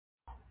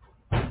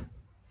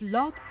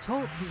Blog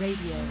Talk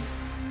Radio.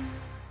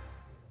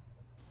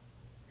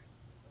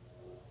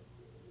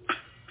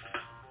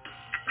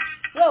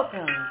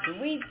 Welcome to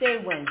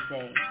Weedsday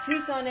Wednesday,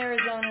 Tucson,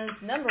 Arizona's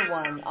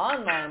 #1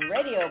 online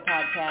radio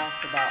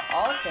podcast about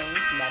all things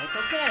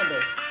medical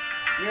cannabis.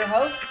 Your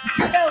host,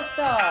 Belle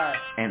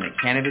and the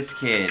Cannabis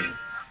Kid.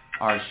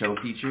 Our show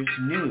features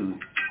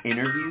news,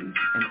 interviews,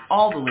 and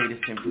all the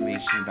latest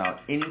information about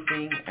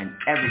anything and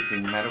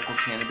everything medical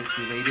cannabis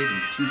related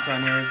in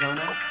Tucson,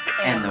 Arizona,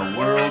 and the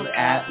world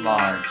at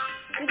large.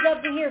 We'd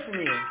love to hear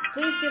from you.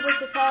 Please give us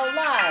a call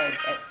live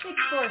at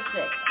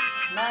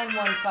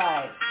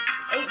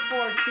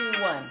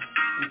 646-915-8421.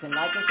 You can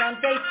like us on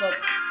Facebook,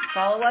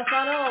 follow us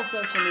on all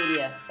social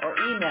media, or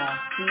email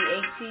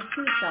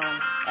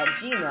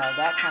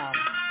thctucson@gmail.com.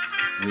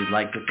 We'd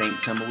like to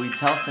thank Tumbleweeds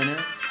Health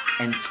Center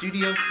and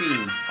Studio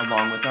C,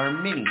 along with our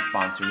many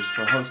sponsors,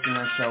 for hosting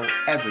our show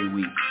every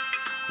week.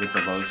 With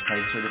the lowest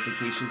price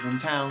certifications in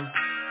town,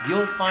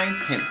 you'll find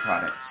hemp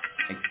products,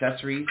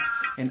 accessories,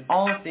 and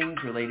all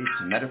things related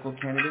to medical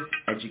cannabis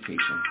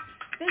education.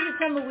 Visit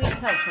Tumbleweeds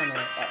Health Center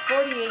at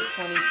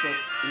 4826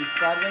 East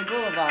Broadway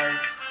Boulevard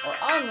or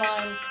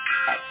online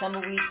at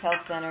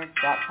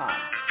tumbleweedshealthcenter.com.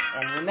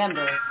 And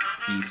remember,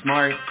 be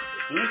smart,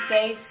 be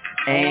safe,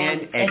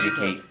 and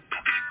educate.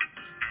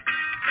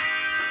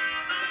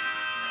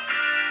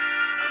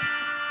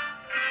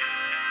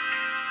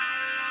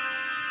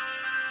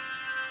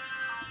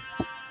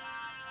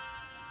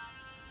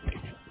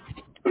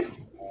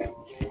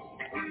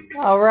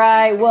 All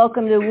right,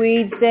 welcome to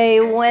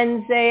Weedsday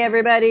Wednesday,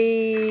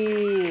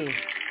 everybody.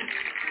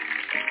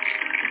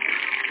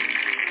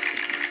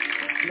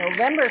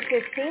 November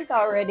 15th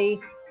already.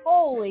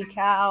 Holy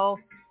cow.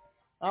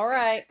 All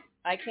right,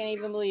 I can't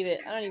even believe it.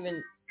 I don't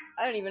even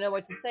know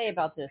what to say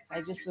about this. I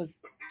just was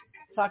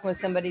talking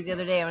with somebody the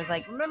other day. I was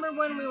like, remember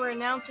when we were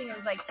announcing it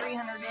was like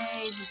 300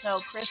 days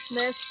until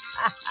Christmas?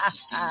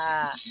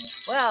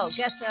 Well,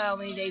 guess how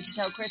many days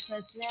until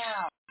Christmas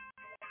now?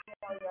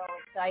 You're all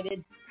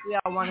excited. We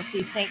all want to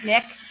see St.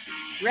 Nick.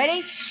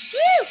 Ready?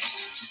 Woo!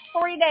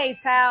 40 days,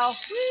 pal.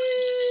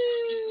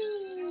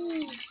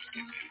 Woo!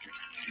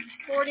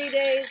 40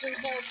 days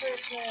until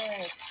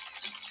Christmas.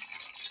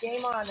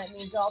 Game on. That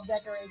means all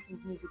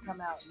decorations need to come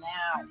out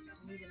now.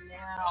 We need them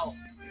now.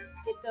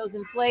 Get those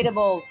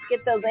inflatables.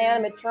 Get those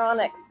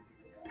animatronics.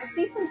 Let's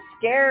see some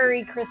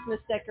scary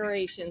Christmas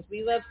decorations.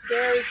 We love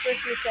scary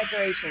Christmas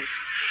decorations.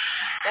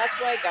 That's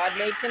why God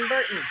made Tim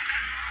Burton.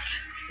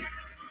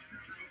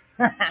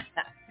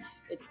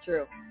 It's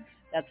true.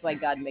 That's why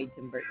God made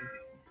Tim Burton.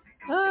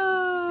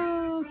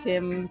 Oh,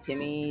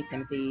 Timothy.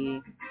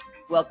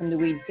 Welcome to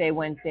Weedsday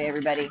Wednesday,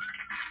 everybody.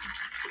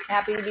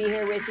 Happy to be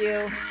here with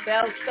you.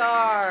 Belle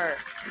Star.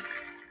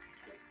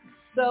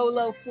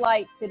 Solo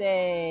flight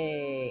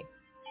today.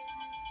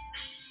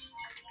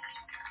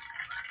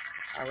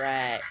 All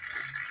right.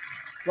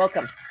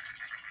 Welcome.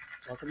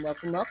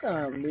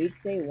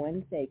 Weedsday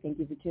Wednesday. Thank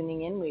you for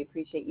tuning in. We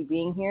appreciate you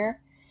being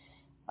here.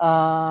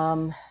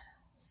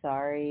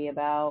 Sorry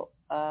about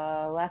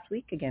last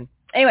week again.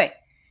 Anyway,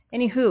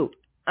 anywho,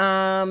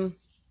 all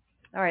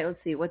right, let's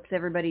see. What's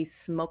everybody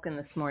smoking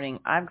this morning?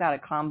 I've got a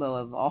combo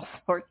of all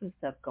sorts of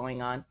stuff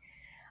going on.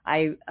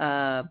 We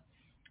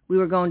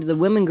were going to the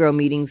Women Grow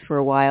meetings for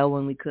a while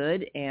when we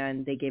could,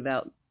 and they gave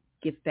out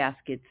gift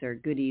baskets or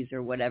goodies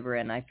or whatever,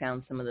 and I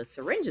found some of the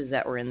syringes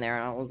that were in there,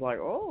 and I was like,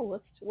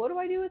 what do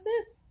I do with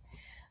this?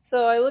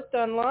 So I looked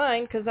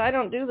online because I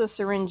don't do the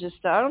syringes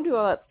stuff. I don't do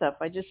all that stuff.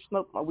 I just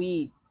smoke my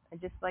weed. I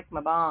just like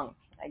my bongs.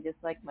 I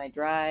just like my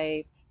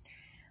dry.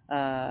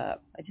 My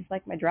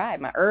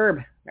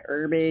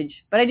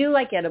herbage. But I do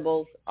like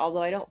edibles,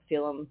 although I don't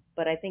feel them.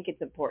 But I think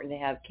it's important to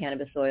have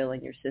cannabis oil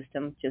in your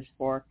system just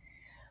for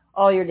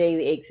all your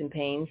daily aches and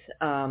pains.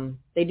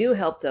 They do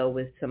help, though,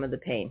 with some of the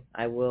pain,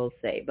 I will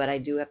say. But I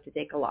do have to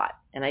take a lot.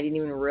 And I didn't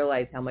even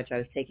realize how much I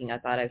was taking. I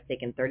thought I was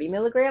taking 30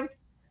 milligrams.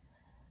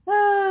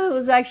 It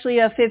was actually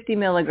a 50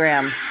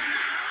 milligram.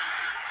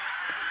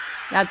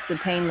 That's the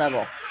pain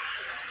level.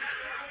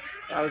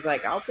 I was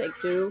like, I'll take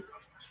 2.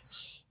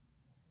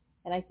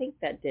 And I think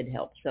that did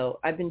help. So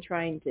I've been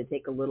trying to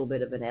take a little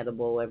bit of an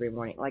edible every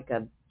morning, like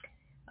a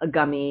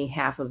gummy,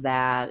 half of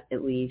that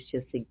at least,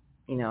 just to,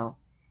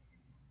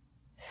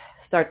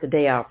 start the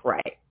day off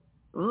right.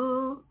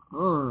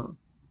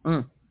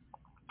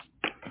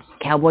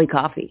 Cowboy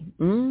coffee.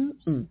 All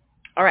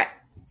right.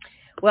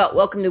 Well,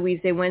 welcome to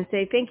Weedsday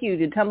Wednesday. Thank you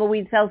to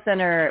Tumbleweeds Health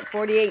Center,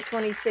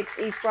 4826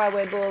 East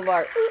Broadway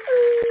Boulevard.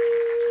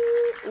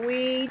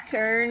 We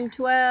turned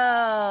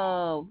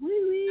 12.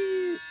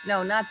 Woo-wee.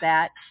 No, not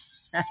that.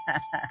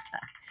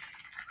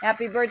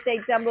 Happy birthday,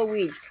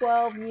 Tumbleweeds.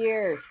 12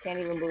 years. Can't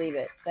even believe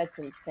it. That's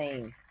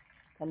insane.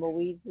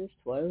 Tumbleweeds is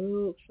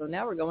 12. So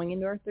now we're going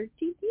into our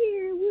 13th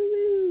year.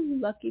 Woo-woo.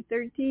 Lucky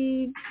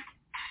 13.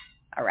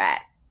 All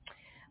right.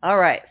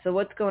 So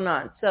what's going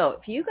on? So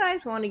if you guys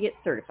want to get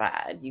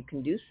certified, you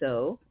can do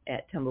so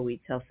at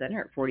Tumbleweeds Health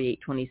Center at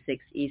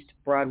 4826 East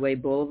Broadway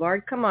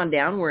Boulevard. Come on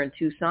down. We're in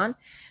Tucson.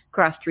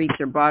 Cross streets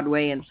are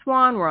Broadway and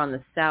Swan. We're on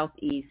the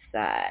southeast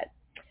side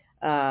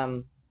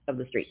of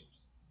the street.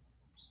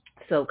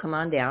 So come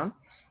on down.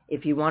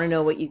 If you want to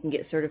know what you can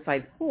get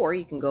certified for,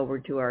 you can go over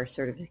to our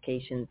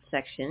certification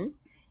section,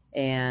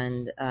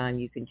 and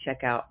you can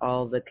check out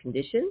all the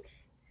conditions.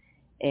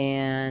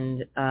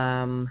 And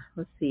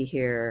let's see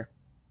here.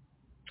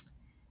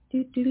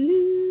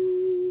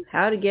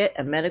 How to get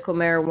a medical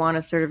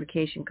marijuana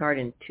certification card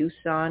in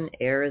Tucson,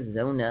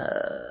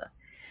 Arizona.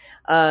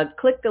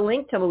 Click the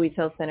link,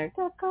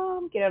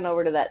 tumbleweedshealthcenter.com. Get on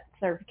over to that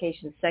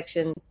certification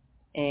section,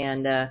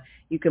 and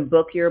you can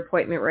book your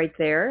appointment right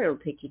there. It'll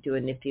take you to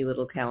a nifty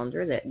little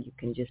calendar that you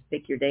can just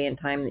pick your day and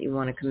time that you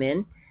want to come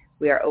in.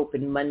 We are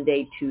open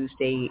Monday,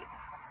 Tuesday,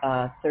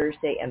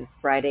 Thursday, and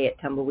Friday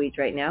at Tumbleweeds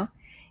right now,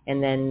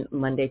 and then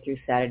Monday through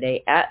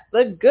Saturday at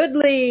the Good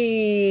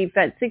Leaf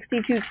at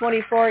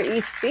 6224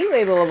 East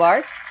Speedway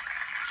Boulevard.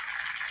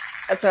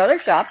 That's our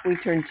other shop. We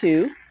turn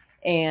 2.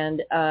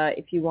 And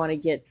if you want to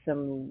get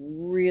some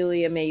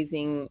really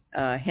amazing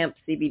hemp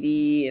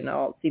CBD and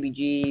all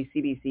CBG,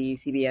 CBC,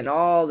 CBN,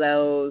 all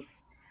those,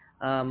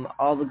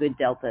 all the good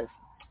deltas.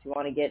 If you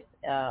want to get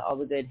all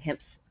the good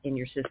hemps in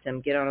your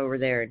system, get on over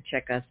there and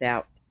check us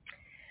out.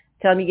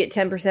 Tell them you get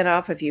 10%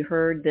 off if you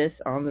heard this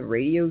on the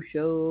radio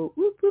show.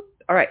 Whoop, whoop.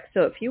 All right,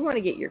 so if you want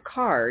to get your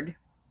card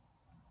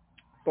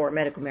for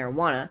medical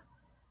marijuana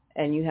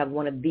and you have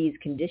one of these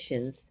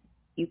conditions,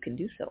 you can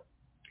do so.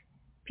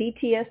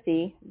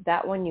 PTSD,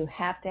 that one you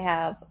have to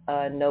have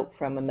a note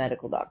from a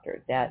medical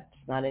doctor. That's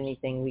not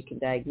anything we can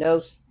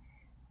diagnose.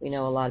 We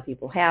know a lot of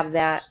people have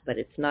that, but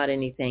it's not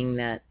anything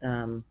that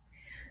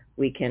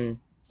we can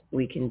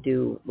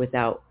do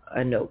without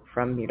a note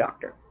from your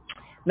doctor.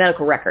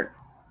 Medical record.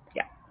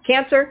 Yeah.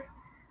 Cancer,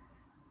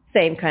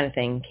 same kind of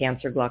thing.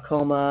 Cancer,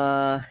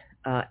 glaucoma,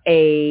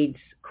 AIDS,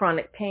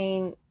 chronic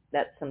pain,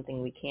 that's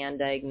something we can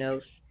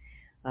diagnose.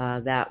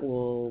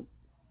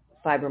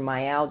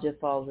 Fibromyalgia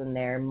falls in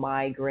there,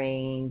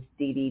 migraines,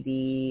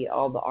 DDD,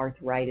 all the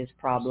arthritis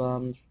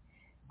problems,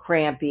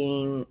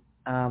 cramping,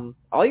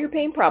 all your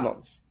pain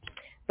problems.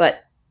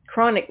 But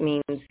chronic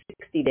means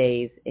 60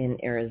 days in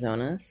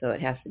Arizona, so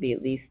it has to be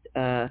at least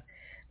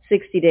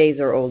 60 days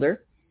or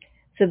older.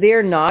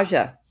 Severe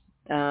nausea,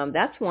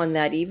 that's one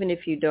that even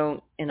if you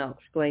don't, and I'll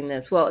explain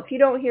this, well, if you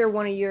don't hear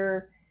one of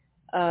your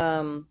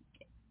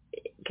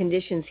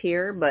conditions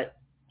here, but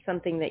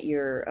something that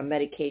a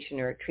medication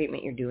or a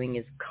treatment you're doing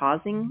is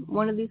causing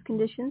one of these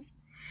conditions,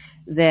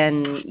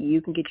 then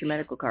you can get your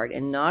medical card.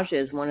 And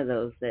nausea is one of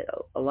those that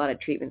a lot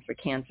of treatments for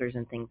cancers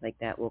and things like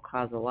that will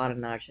cause a lot of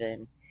nausea,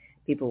 and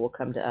people will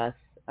come to us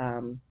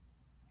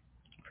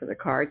for their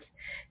cards.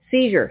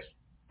 Seizures,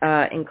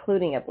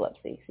 including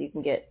epilepsy. So you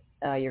can get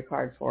your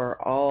card for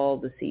all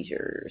the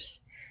seizures.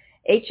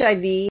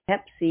 HIV,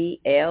 hep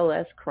C,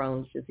 ALS,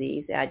 Crohn's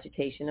disease,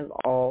 agitation of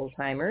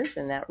Alzheimer's,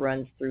 and that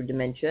runs through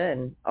dementia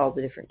and all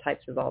the different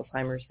types of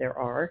Alzheimer's there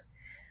are.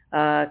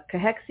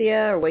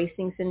 Cachexia or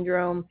wasting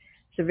syndrome,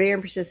 severe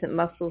and persistent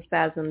muscle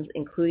spasms,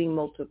 including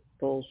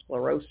multiple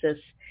sclerosis.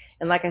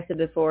 And like I said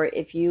before,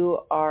 if you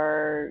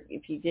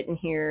didn't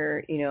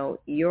hear,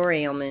 your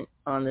ailment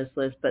on this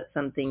list, but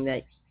something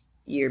that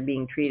you're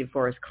being treated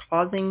for is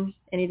causing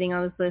anything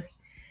on this list,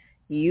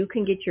 you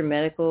can get your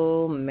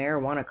medical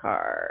marijuana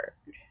card.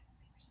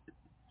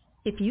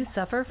 If you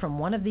suffer from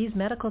one of these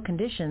medical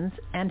conditions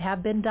and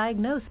have been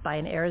diagnosed by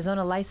an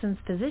Arizona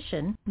licensed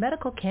physician,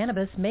 medical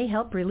cannabis may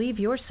help relieve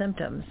your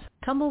symptoms.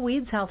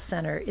 Tumbleweeds Health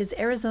Center is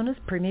Arizona's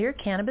premier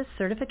cannabis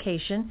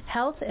certification,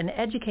 health, and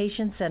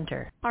education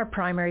center. Our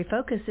primary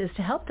focus is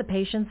to help the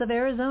patients of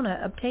Arizona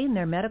obtain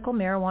their medical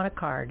marijuana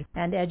card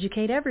and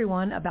educate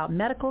everyone about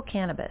medical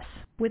cannabis.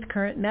 With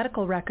current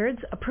medical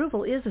records,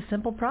 approval is a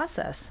simple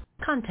process.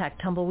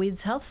 Contact Tumbleweeds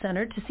Health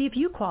Center to see if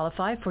you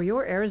qualify for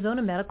your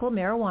Arizona medical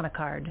marijuana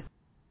card.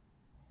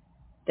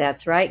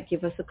 That's right.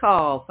 Give us a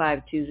call,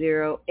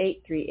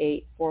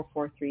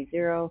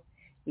 520-838-4430.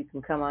 You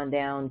can come on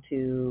down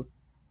to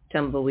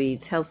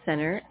Tumbleweeds Health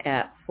Center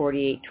at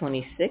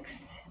 4826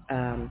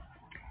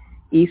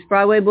 East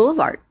Broadway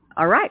Boulevard.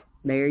 All right,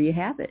 there you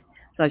have it.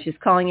 So I was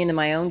just calling into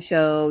my own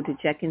show to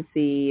check and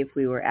see if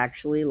we were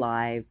actually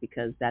live,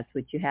 because that's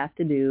what you have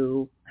to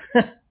do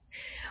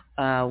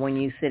when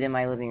you sit in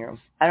my living room.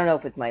 I don't know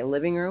if it's my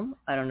living room.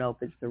 I don't know if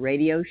it's the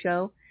radio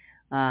show.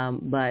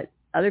 But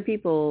other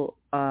people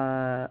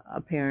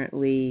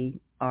apparently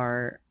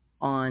are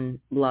on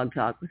Blog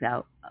Talk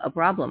without a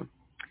problem.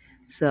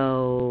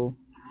 So,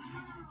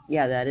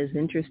 yeah, that is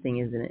interesting,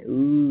 isn't it?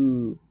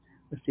 Ooh,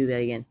 let's do that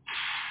again.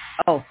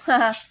 Oh,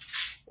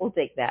 we'll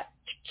take that.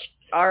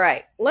 All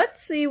right, let's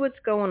see what's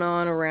going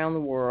on around the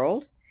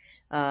world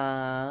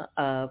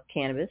of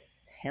cannabis,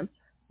 hemp,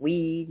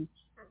 weed,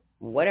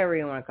 whatever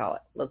you want to call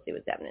it. Let's see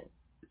what's happening.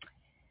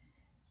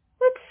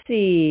 Let's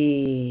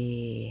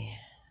see.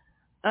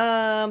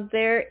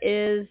 There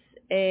is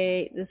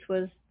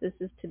this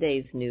is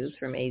today's news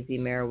from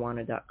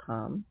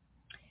azmarijuana.com.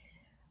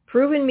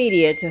 Proven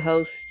Media to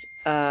host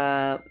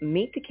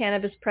Meet the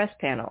Cannabis Press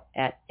Panel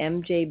at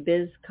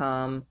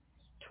MJBizCom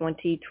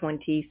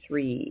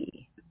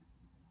 2023.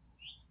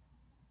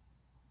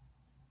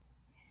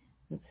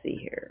 Let's see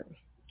here.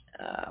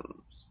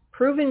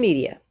 Proven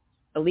Media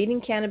a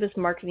leading cannabis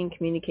marketing,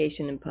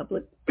 communication, and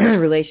public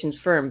relations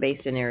firm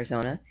based in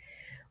Arizona,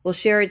 will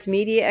share its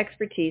media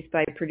expertise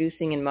by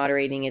producing and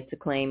moderating its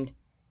acclaimed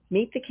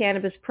Meet the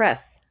Cannabis Press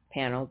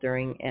panel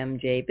during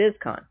MJ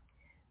BizCon,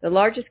 the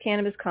largest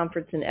cannabis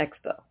conference and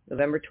expo,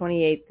 November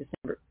 28th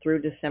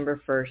through December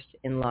 1st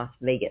in Las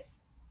Vegas.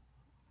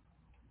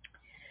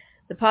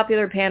 The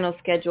popular panel,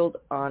 scheduled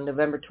on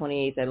November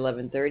 28th at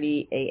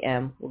 11:30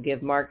 a.m., will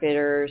give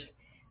marketers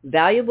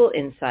valuable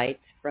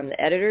insights from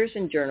the editors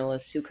and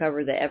journalists who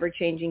cover the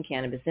ever-changing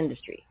cannabis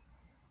industry.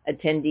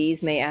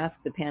 Attendees may ask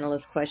the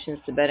panelists questions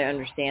to better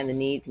understand the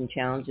needs and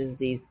challenges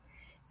these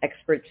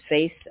experts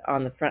face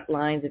on the front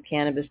lines of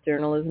cannabis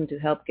journalism to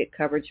help get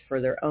coverage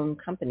for their own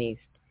companies.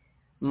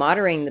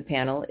 Moderating the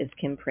panel is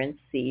Kim Prince,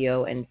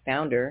 CEO and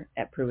founder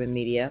at Proven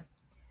Media.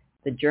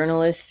 The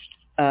journalists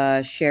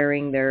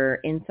sharing their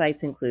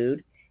insights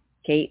include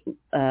Kate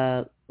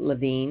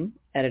Levine,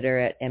 editor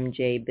at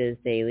MJ Biz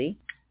Daily.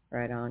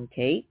 Right on,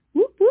 Kate.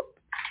 Whoop, whoop.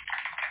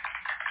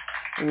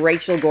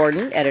 Rachel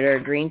Gordon, editor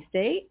at Green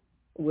State.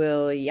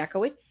 Will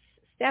Yakowitz,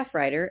 staff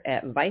writer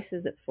at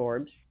Vices at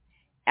Forbes.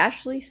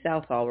 Ashley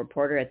Southall,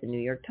 reporter at the New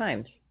York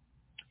Times.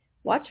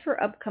 Watch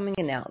for upcoming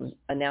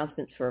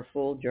announcements for a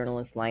full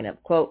journalist lineup.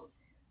 Quote,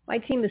 "My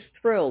team is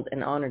thrilled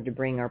and honored to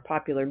bring our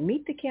popular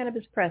Meet the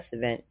Cannabis Press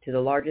event to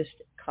the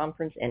largest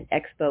conference and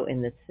expo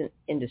in the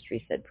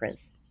industry," said Prince.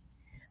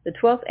 The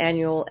 12th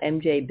annual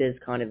MJ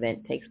BizCon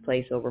event takes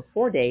place over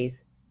 4 days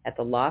at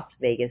the Las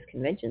Vegas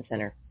Convention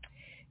Center.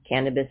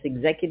 Cannabis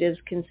executives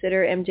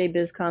consider MJ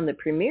BizCon the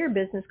premier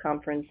business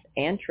conference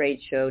and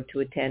trade show to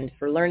attend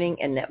for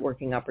learning and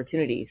networking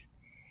opportunities.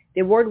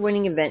 The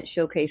award-winning event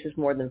showcases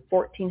more than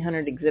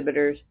 1,400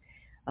 exhibitors,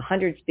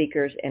 100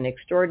 speakers, and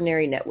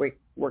extraordinary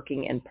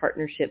networking and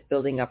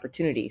partnership-building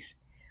opportunities.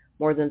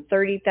 More than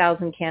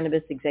 30,000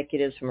 cannabis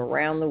executives from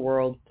around the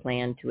world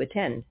plan to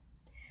attend.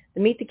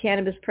 The Meet the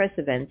Cannabis Press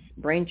events,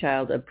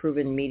 brainchild of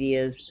Proven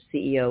Media's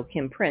CEO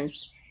Kim Prince,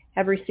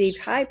 have received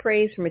high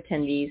praise from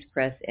attendees,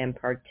 press, and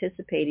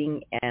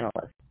participating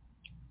analysts.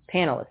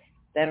 Panelists.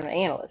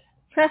 Analysts.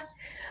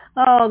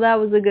 Oh, that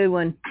was a good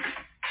one.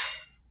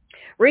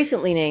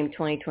 Recently named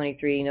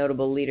 2023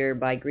 Notable Leader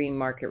by Green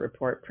Market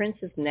Report,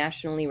 Prince is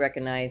nationally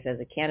recognized as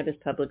a cannabis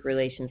public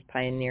relations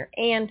pioneer,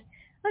 and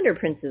under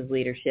Prince's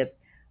leadership,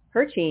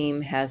 her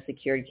team has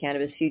secured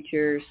cannabis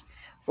futures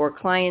for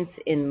clients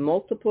in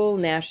multiple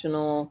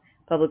national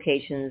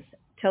publications,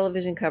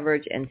 television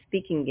coverage, and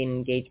speaking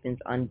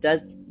engagements on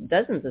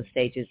dozens of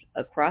stages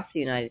across the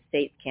United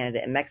States,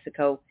 Canada, and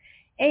Mexico.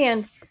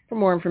 And for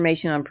more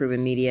information on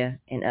Proven Media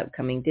and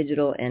upcoming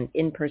digital and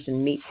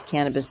in-person Meet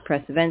Cannabis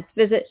Press events,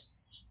 visit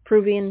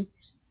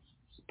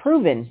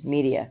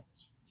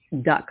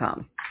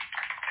provenmedia.com.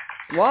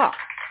 Wow.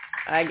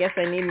 I guess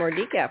I need more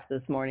decaf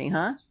this morning,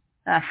 huh?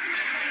 All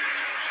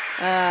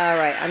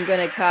right. I'm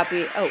going to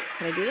copy. Oh,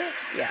 can I do that?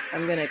 Yeah.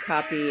 I'm going to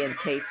copy and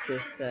paste this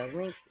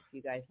link if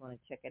you guys want to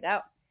check it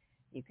out.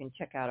 You can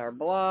check out our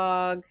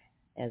blog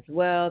as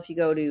well. If you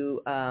go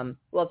to,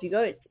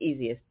 it's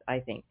easiest, I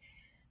think,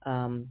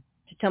 to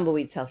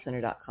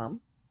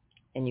tumbleweedshealthcenter.com,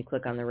 and you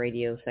click on the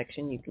radio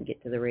section, you can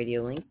get to the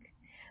radio link.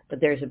 But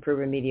there's a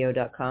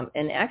provenmedia.com.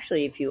 And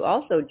actually, if you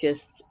also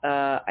just,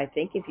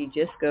 if you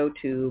just go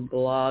to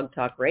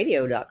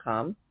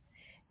blogtalkradio.com,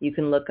 you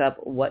can look up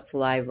what's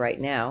live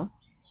right now.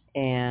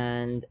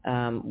 And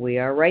we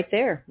are right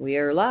there. We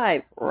are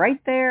live right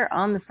there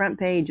on the front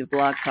page of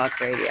Blog Talk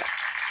Radio.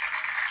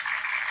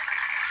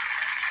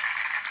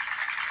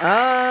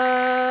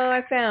 Oh,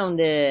 I found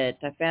it.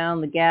 I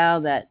found the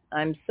gal that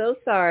I'm so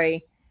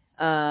sorry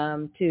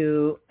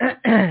to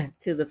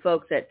the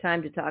folks at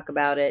Time to Talk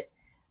About It.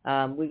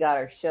 We got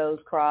our shows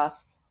crossed,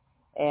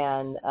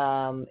 and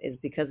it's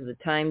because of the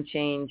time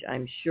change.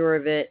 I'm sure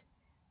of it.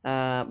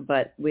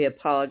 But we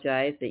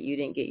apologize that you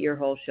didn't get your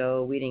whole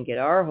show. We didn't get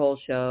our whole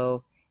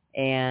show.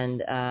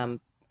 And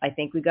I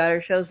think we got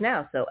our shows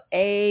now. So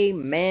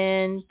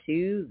amen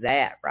to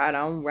that. Right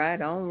on,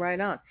 right on, right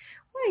on.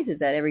 Why is it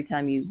that every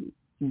time you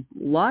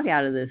log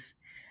out of this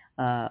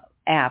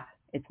app,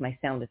 it's my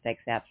sound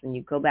effects apps, and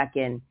you go back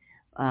in,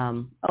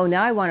 now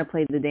I want to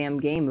play the damn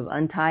game of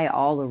untie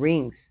all the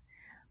rings.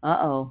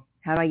 Uh-oh.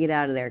 How do I get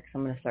out of there? Because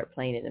I'm going to start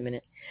playing it in a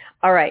minute.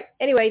 All right.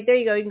 Anyway, there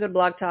you go. You can go to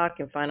Blog Talk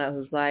and find out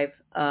who's live.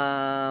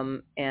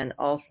 And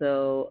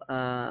also,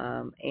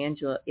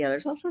 Angela. Yeah,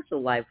 there's all sorts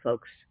of live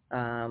folks.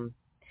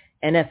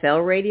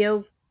 NFL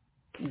Radio,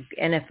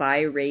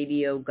 NFI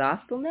Radio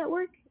Gospel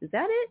Network. Is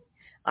that it?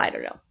 I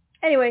don't know.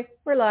 Anyway,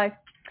 we're live.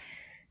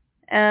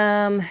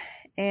 And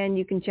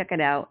you can check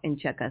it out and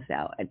check us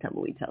out at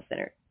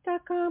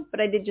tumbleweedshealthcenter.com. But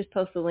I did just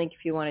post a link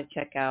if you want to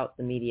check out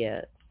the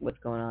media, what's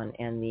going on,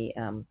 and the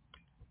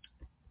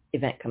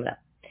event coming up.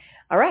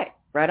 All right.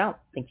 Right on.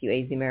 Thank you,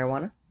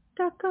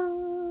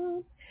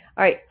 azmarijuana.com. All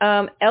right.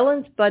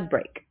 Ellen's Bud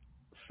Break.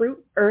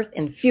 Fruit, Earth,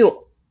 and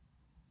Fuel.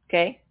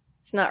 Okay?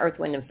 It's not Earth,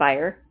 Wind, and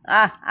Fire.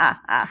 That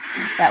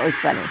was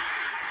funny.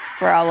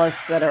 For all us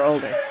that are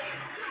older.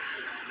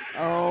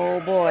 Oh,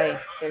 boy.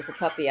 There's a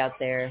puppy out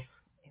there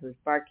who's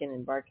barking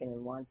and barking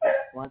and wants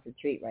a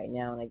treat right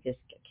now, and I just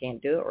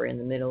can't do it. We're in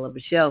the middle of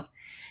a show.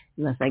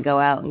 Unless I go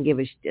out and give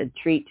a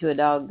treat to a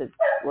dog that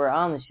we're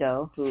on the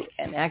show.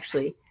 And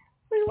actually,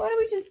 why don't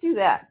we just do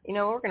that? You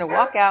know, we're going to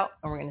walk out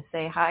and we're going to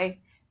say hi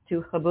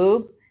to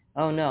Haboob.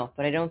 Oh, no,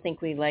 but I don't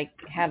think we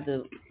have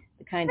the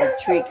kind of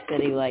treats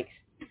that he likes.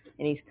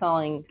 And he's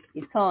calling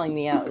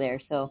me out there.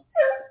 So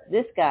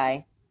this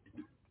guy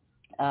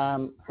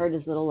hurt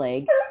his little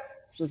leg.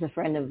 This was a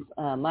friend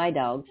of my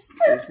dog's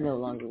who's no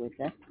longer with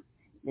us.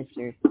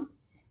 Mr.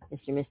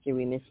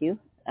 We miss you.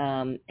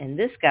 And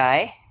this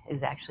guy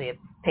is actually a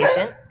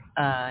patient.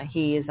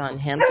 He is on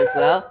hemp as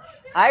well.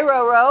 Hi,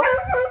 Roro.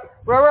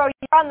 Roro,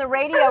 you're on the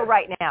radio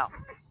right now.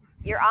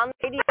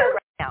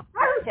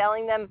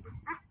 Telling them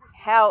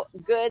how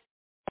good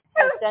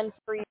it's done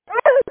for you,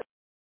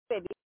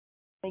 baby.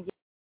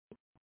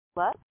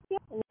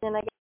 And then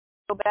I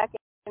go back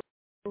and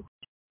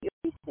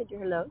you said your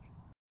hello.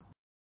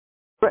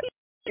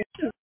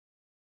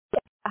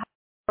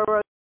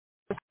 Roro,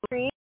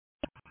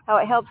 how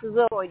it helps his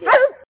little boy.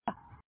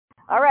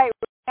 All right,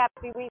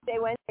 happy Weedsday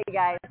Wednesday,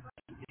 guys.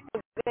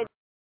 Good.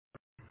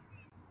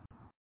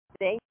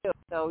 Thank you.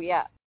 So,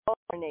 yeah, all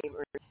our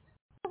neighbors,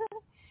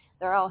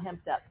 they're all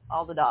hemped up.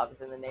 All the dogs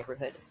in the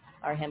neighborhood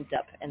are hemped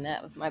up. And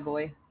that was my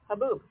boy,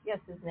 Haboob. Yes,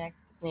 his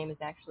name is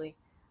actually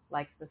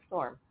like the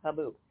storm,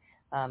 Haboob.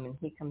 And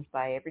he comes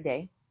by every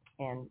day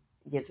and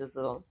gives his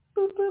little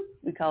boop, boop.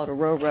 We call it a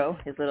row,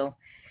 his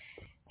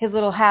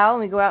little howl,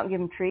 and we go out and give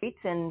him treats.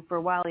 And for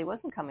a while he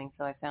wasn't coming,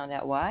 so I found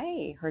out why.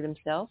 He hurt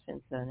himself,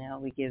 and so now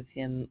we give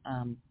him,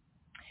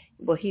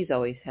 he's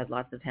always had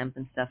lots of hemp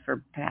and stuff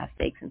for past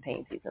aches and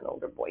pains. He's an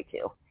older boy,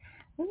 too.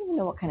 I don't even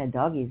know what kind of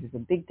dog he is. He's a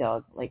big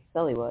dog, like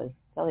Sully was.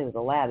 Sully was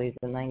a lab. He's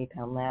a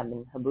 90-pound lab,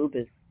 and Haboob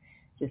is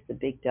just a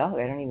big dog.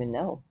 I don't even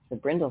know. It's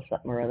a brindle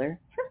something or other.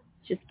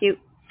 Just cute.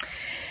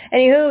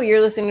 Anywho,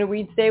 you're listening to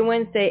Weedsday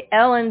Wednesday.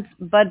 Ellen's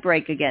Bud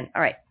Break again.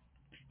 All right.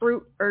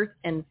 Fruit, earth,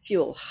 and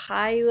fuel,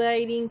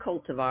 highlighting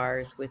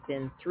cultivars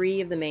within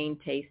 3 of the main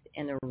taste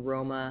and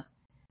aroma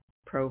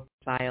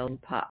profile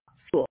pot.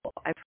 Fuel.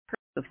 I've heard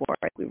it before.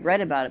 We've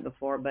read about it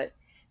before, but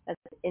that's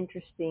an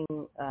interesting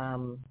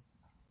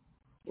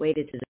way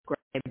to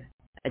describe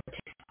a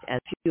taste as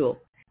fuel.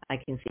 I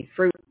can see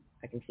fruit,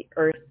 I can see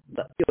earth,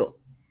 but fuel.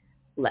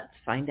 Let's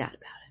find out about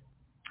it.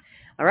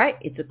 All right,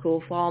 it's a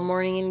cool fall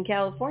morning in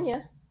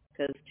California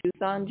because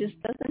Tucson just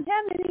doesn't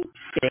have any.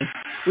 Kidding.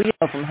 We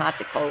go from hot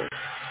to cold.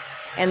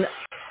 And the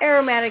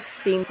aromatic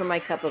steam from my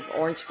cup of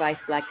orange spice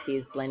black tea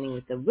is blending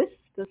with the wisp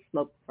of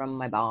smoke from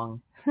my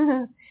bong.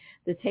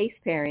 The taste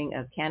pairing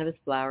of cannabis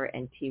flower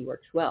and tea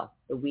works well.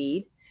 The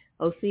weed,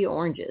 mostly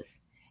oranges,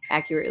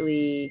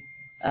 accurately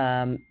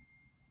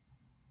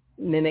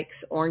mimics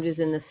oranges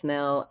in the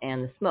smell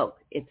and the smoke.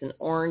 It's an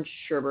orange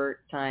sherbet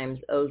times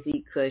OZ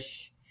Kush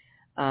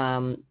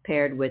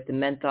paired with the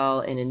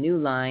menthol in a new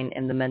line,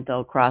 and the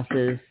menthol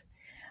crosses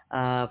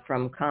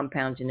from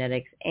Compound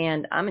Genetics,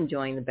 and I'm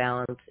enjoying the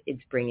balance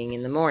it's bringing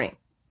in the morning.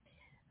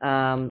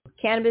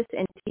 Cannabis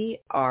and tea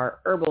are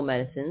herbal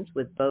medicines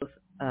with both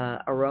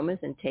aromas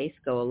and taste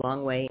go a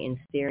long way in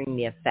steering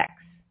the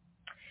effects.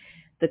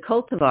 The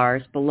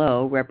cultivars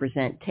below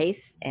represent taste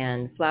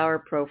and flower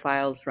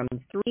profiles from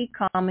 3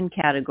 common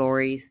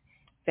categories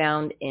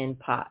found in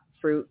pot: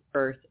 fruit,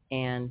 earth,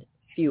 and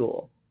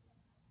fuel.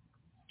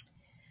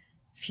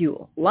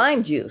 Fuel.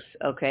 Lime juice.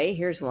 Okay,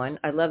 here's one.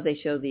 I love they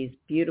show these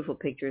beautiful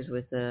pictures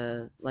with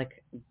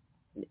like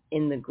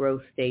in the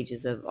growth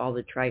stages of all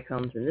the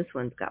trichomes, and this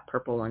one's got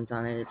purple ones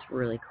on it. It's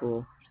really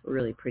cool. It's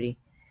really pretty.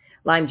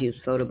 Lime juice,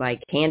 photo by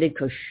Candid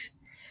Kush.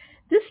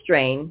 This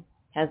strain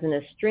has an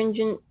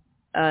astringent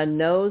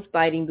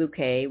nose-biting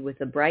bouquet with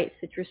a bright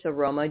citrus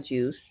aroma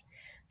juice.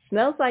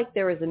 Smells like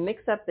there was a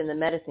mix-up in the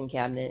medicine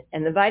cabinet,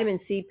 and the vitamin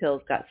C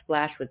pills got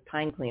splashed with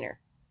pine cleaner.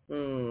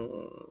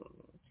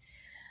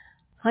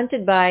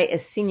 Hunted by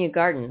Esenia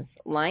Gardens,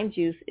 lime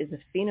juice is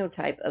a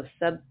phenotype of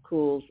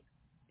subcools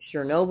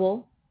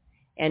Chernobyl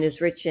and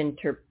is rich in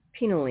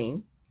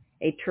terpenoline,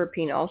 a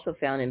terpene also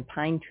found in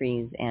pine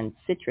trees and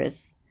citrus.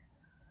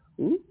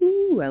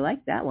 Ooh, I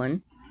like that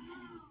one.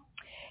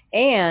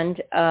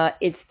 And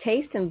its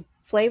taste and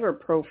flavor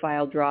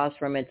profile draws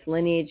from its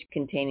lineage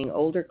containing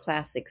older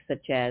classics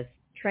such as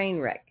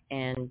Trainwreck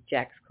and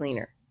Jack's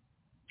Cleaner.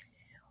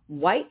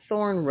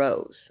 Whitethorn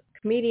Rose.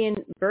 Comedian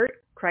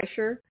Bert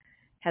Kreischer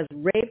has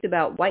raved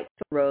about Whitethorn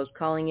Rose,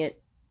 calling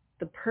it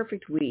the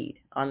perfect weed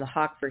on the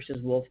Hawk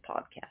vs. Wolf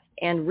podcast,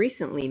 and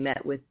recently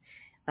met with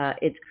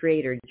its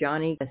creator,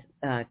 Johnny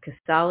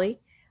Casali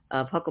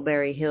of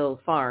Huckleberry Hill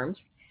Farms,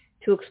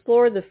 to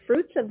explore the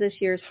fruits of this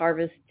year's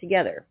harvest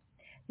together.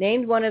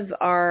 Named one of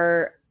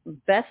our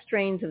best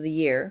strains of the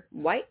year,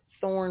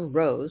 Whitethorn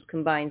Rose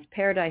combines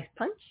Paradise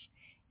Punch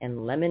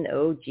and Lemon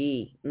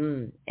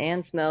OG,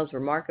 and smells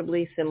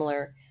remarkably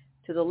similar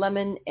to the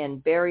lemon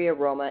and berry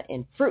aroma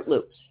in Fruit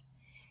Loops.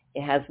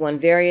 It has won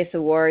various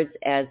awards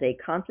as a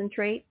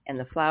concentrate, and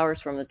the flowers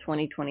from the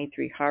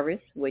 2023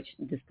 harvest, which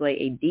display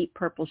a deep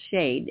purple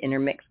shade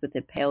intermixed with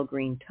a pale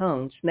green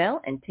tone,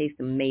 smell and taste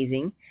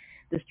amazing,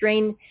 The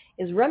strain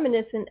is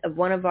reminiscent of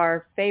one of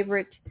our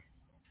favorite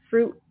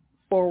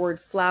fruit-forward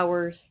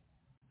flowers,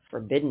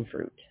 forbidden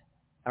fruit.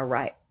 All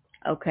right.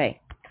 Okay.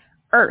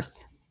 Earth.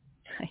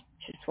 I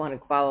just want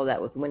to follow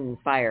that with wind and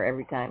fire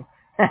every time.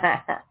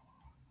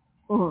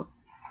 All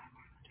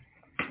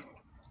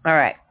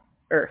right.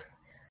 Earth.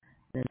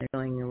 And they're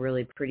showing a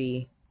really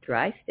pretty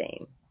dry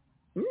stain.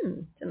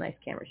 It's a nice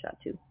camera shot,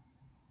 too.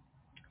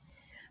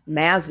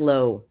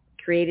 Maslow.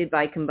 Created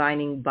by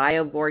combining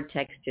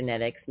biovortex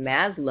genetics,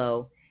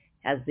 Maslow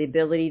has the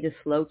ability to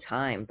slow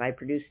time by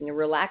producing a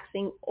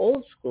relaxing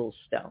old-school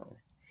stone.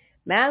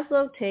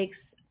 Maslow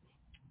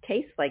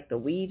tastes like the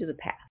weed of the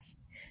past,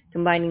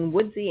 combining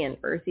woodsy and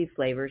earthy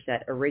flavors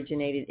that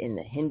originated in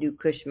the Hindu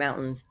Kush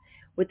Mountains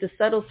with the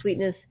subtle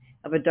sweetness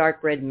of a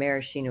dark red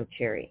maraschino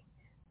cherry.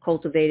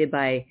 Cultivated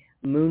by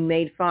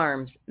Moon-Made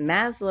Farms,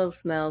 Maslow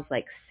smells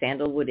like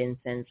sandalwood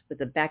incense with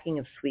a backing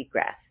of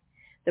sweetgrass.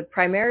 The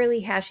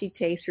primarily hashy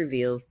taste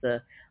reveals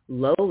the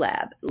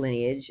Lolab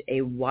lineage,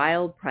 a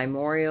wild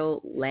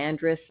primordial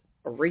landrace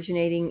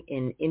originating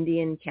in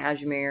Indian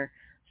Kashmir,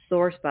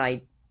 sourced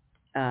by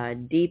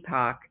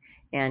Deepak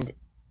and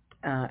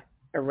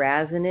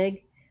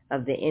Arazanig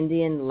of the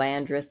Indian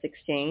Landrace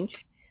Exchange.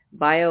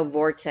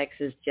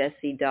 BioVortex's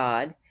Jesse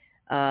Dodd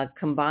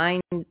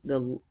combined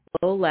the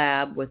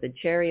Lolab with a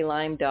Cherry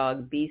Lime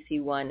Dog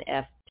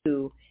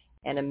BC1F2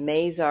 and a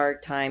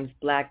Mazar times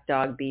Black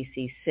Dog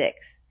BC6.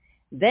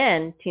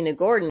 Then Tina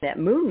Gordon at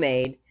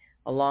Moonmade,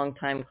 a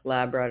longtime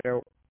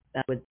collaborator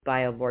with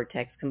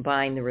BioVortex,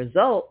 combined the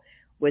result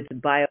with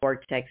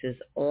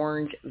BioVortex's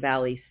Orange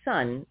Valley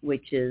Sun,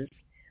 which is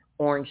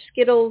orange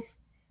Skittles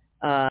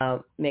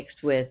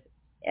mixed with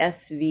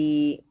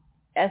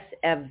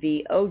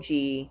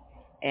SFVOG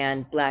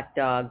and Black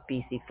Dog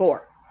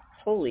BC4.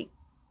 Holy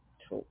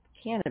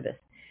cannabis.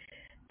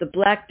 The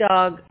Black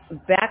Dog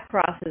back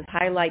crosses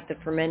highlight the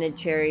fermented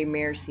cherry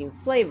maraschino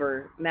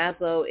flavor.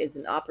 Maslow is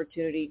an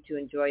opportunity to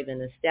enjoy the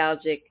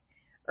nostalgic,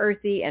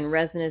 earthy, and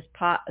resinous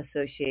pot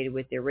associated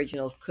with the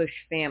original Kush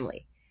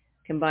family,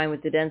 combined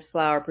with the dense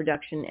flower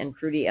production and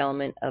fruity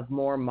element of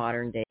more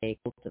modern-day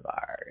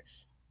cultivars.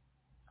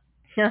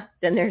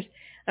 Then there's,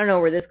 I don't know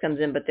where this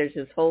comes in, but there's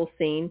this whole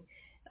scene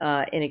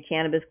in a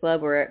cannabis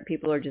club where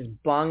people are just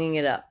bonging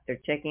it up. They're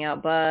checking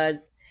out buds.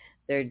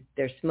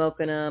 They're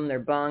smoking them, they're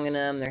bonging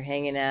them, they're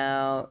hanging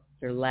out,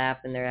 they're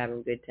laughing, they're having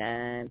a good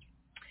time.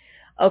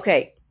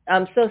 Okay,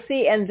 so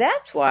see, and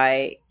that's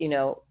why,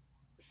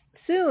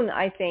 soon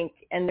I think,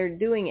 and they're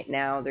doing it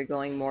now, they're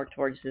going more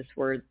towards this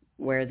word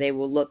where they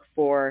will look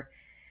for,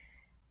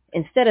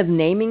 instead of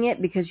naming it,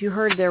 because you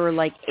heard there were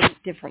like 8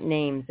 different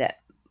names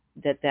that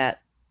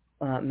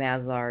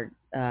Maslow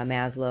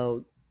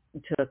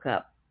took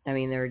up. I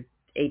mean, there are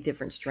 8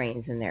 different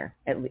strains in there,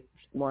 at least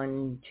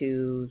 1,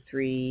 2,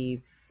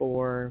 3,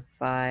 4,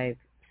 5,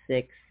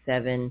 6,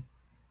 7.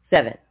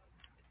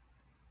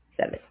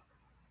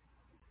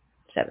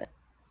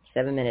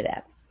 7-minute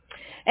ad.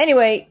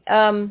 Anyway,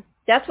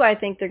 that's why I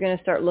think they're going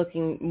to start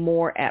looking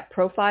more at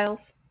profiles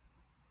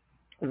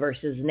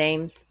versus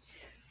names.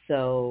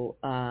 So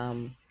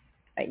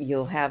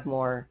you'll have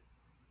more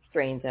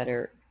strains that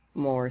are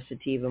more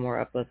sativa, more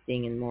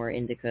uplifting, and more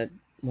indica,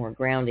 more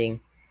grounding.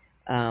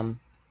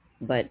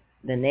 But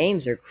the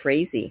names are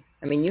crazy.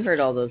 I mean, you heard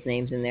all those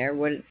names in there.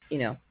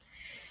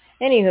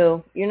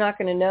 Anywho, you're not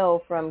going to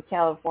know from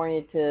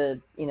California to,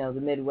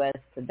 the Midwest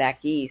to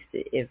back east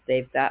if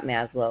they've got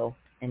Maslow,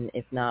 and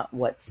if not,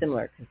 what's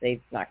similar, because they're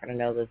not going to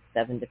know the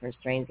 7 different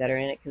strains that are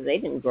in it because they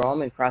didn't grow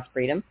them and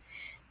crossbreed them.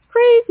 It's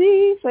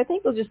crazy. So I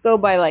think we'll just go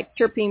by like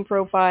terpene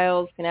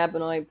profiles,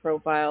 cannabinoid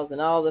profiles,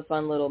 and all the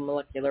fun little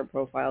molecular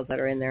profiles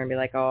that are in there and be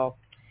like, oh,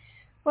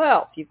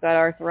 well, if you've got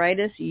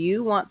arthritis,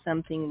 you want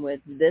something with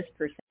this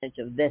percentage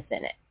of this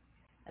in it.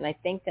 And I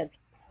think that's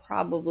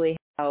probably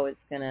how it's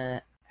going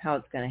to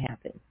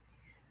happen.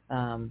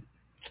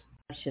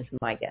 That's just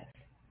my guess.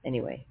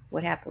 Anyway,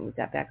 what happened? We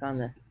got back on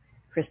the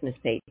Christmas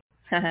page.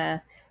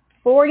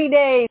 40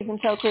 days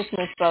until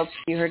Christmas, folks.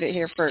 You heard it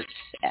here first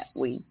at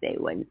Weedsday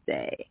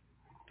Wednesday.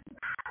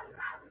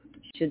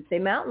 Should say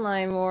mountain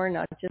lion more,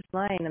 not just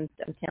lion.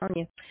 I'm telling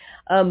you.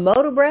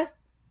 Moto breath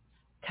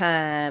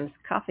times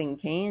coughing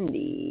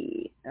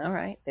candy. All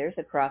right, there's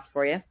a cross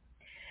for you.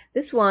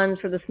 This one's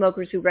for the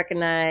smokers who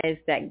recognize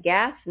that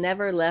gas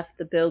never left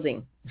the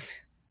building.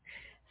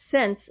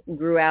 Sense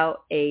grew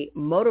out a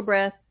Moto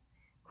breath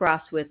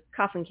cross with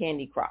coffin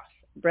candy cross,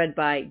 bred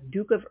by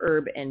Duke of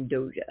Herb and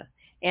Doja,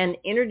 and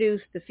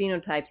introduced the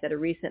phenotypes at a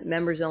recent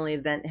members-only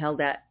event held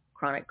at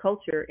Chronic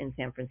Culture in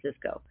San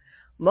Francisco.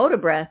 Moto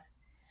breath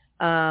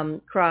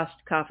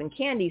crossed coffin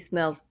candy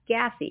smells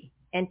gassy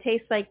and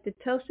tastes like the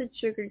toasted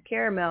sugared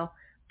caramel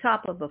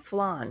top of a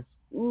flan.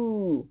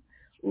 Ooh,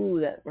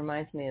 that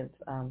reminds me of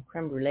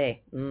creme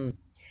brulee.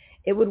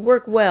 It would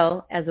work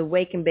well as a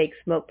wake and bake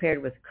smoke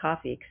paired with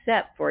coffee,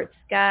 except for its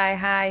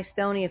sky-high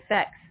stony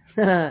effects.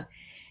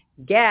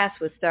 Gas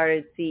was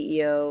started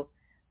CEO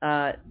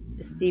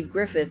Steve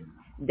Griffith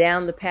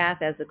down the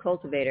path as a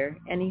cultivator,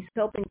 and he's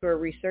hoping for a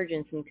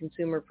resurgence in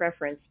consumer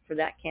preference for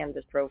that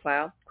cannabis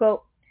profile.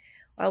 Quote,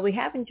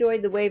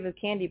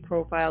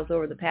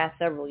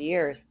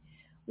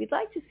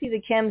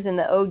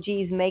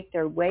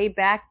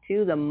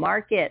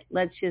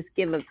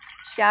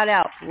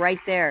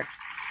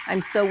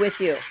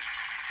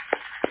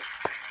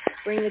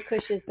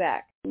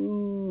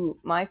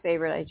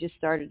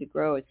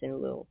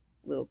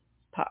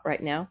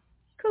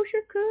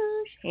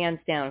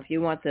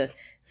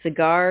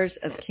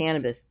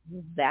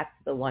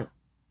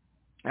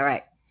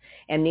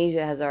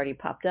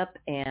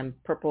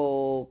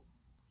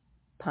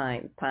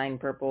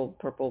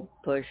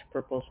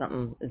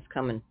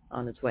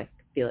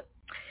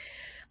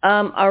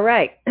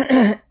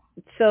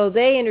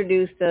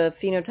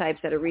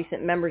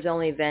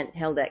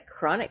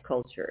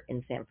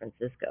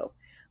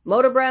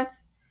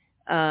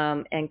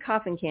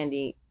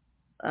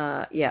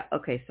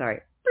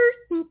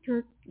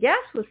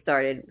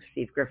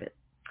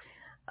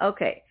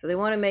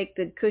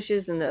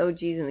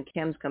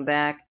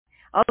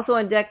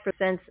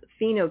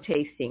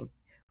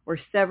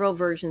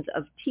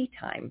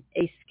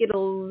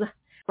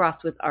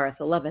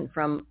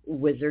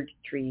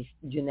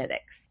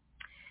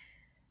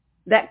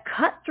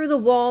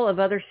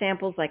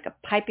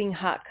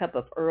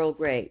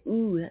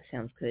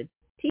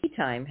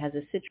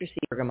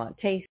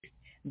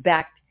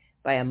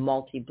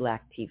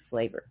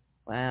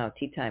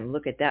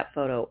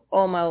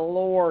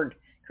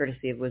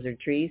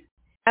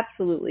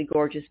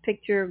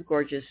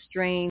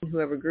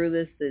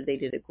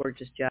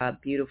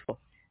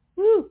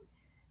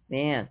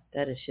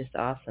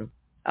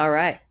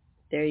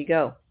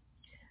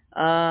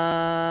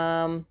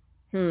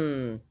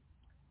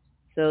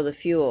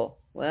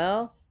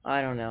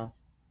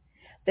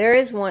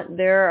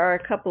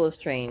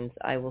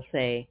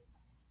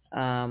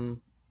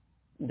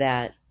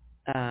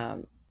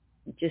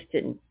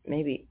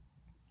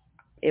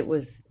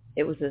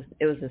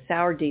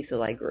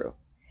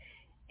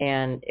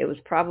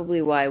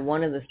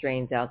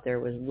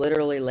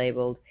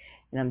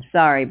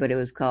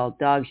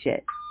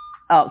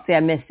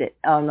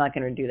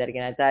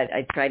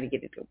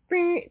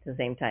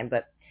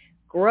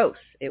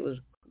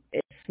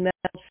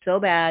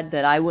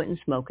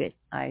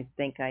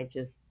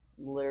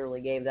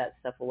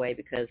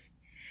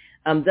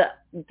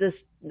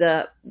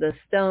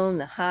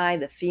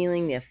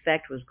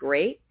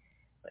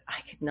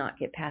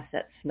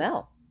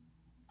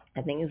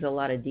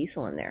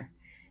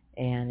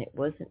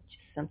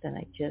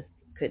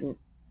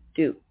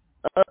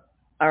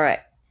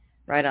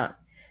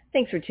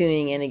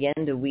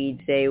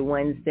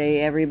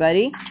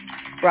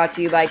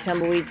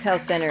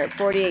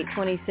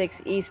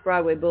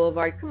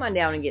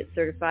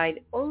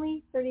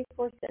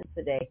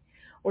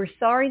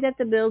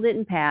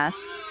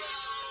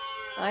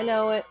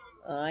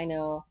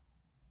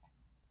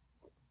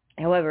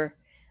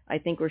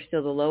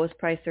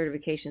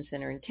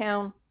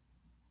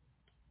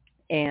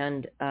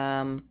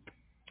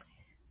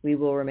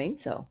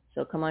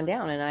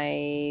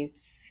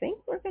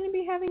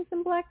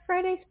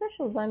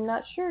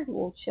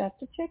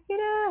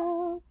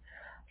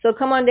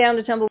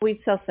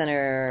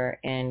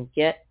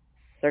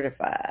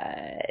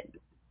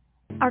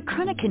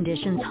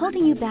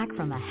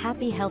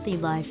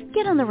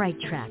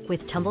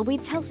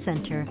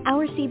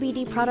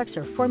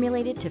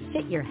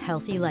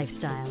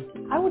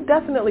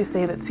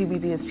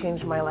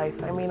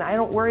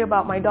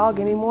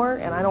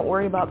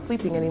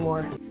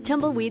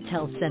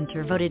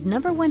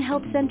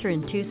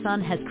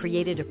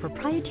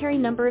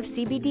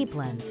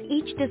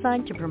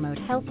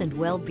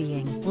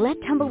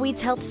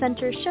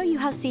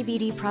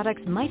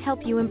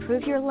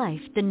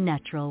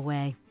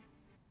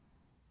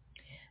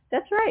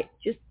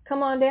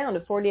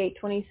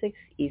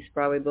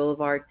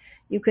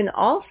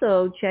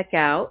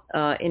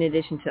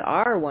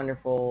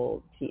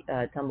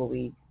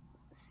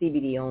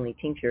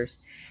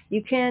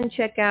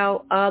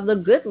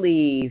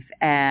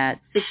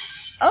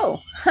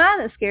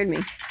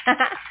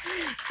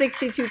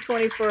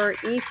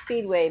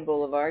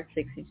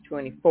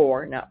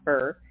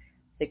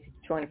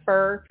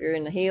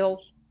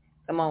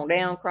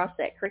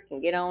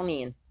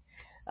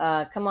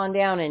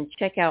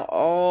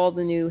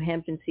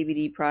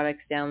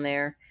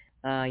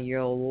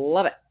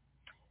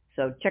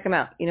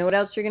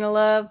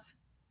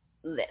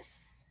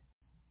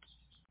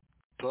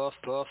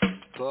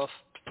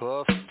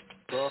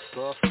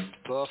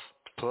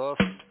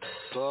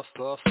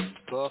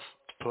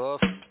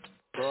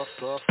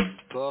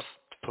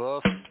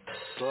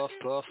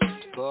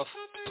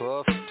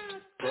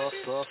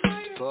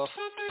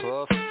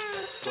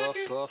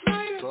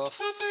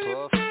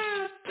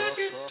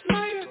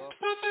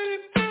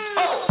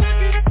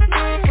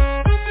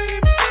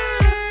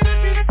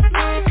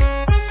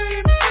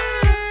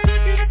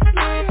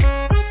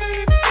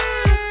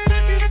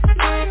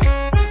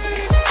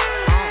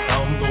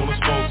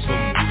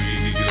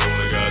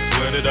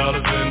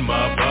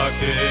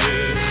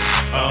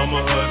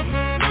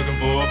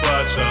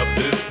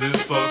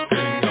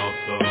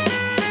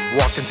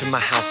 walk into my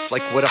house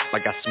like, what up, I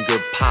got some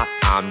good pot.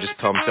 I'm just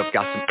pumped up,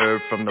 got some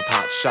herb from the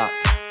pot shop.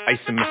 Ice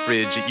in my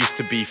fridge, it used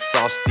to be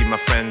frosty. My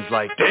friends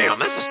like, damn,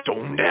 that's a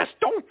stoned-ass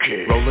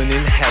donkey. Rolling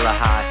in hella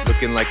high,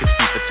 looking like it's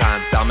FIFA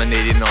time.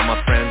 Dominating all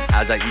my friends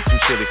as I eat some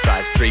chili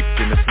fries. Draped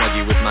in a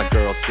Snuggie with my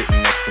girl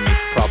sitting next to me.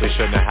 Probably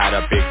shouldn't have had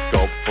a big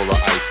gulp full of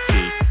iced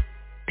tea.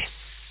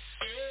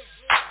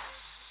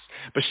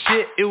 But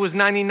shit, it was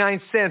 99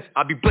 cents.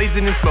 I'll be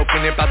blazing and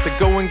smoking it, about to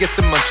go and get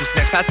some munchies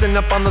next. Passing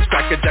up on those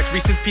Cracker Jacks,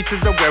 Reese's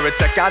Pieces are where it's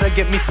at. Gotta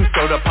get me some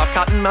soda pop,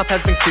 Cottonmouth has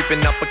been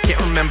creeping up, but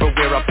can't remember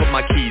where I put my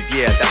keys.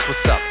 Yeah, that's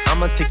what's up.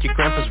 I'ma take your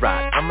grandpa's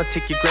ride, I'ma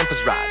take your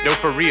grandpa's ride. No,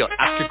 for real,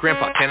 ask your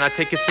grandpa, can I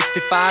take a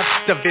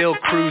 65? Seville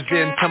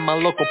cruising to my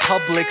local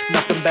Publix.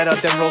 Nothing better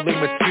than rolling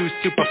with two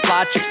super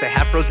fly chicks. They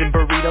have frozen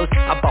burritos,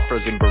 I bought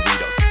frozen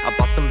burritos. I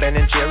bought some Ben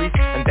and Jerry's,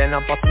 and then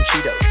I bought some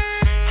Cheetos.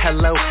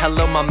 Hello,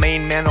 hello, my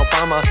main man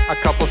Obama. A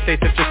couple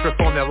states have just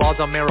reformed their laws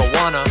on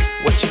marijuana.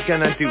 What you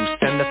gonna do,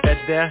 send the feds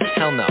there?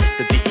 Hell no,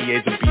 the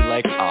DEAs would be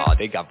like, aw,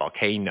 they got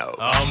volcanoes.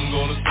 I'm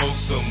gonna smoke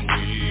some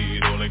weed,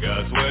 only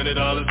got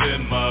 $20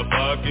 in my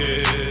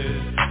pocket.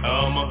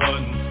 I'm a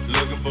hunting,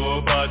 looking for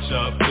a pot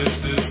shop, this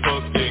is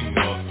fucking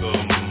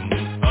awesome.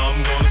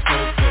 I'm gonna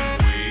smoke some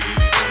weed,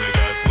 only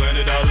got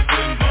 $20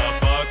 in my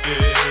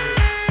pocket.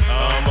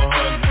 I'm a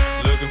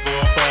hunting, looking for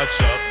a pot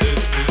shop, this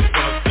is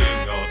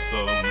fucking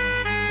awesome.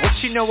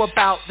 What you know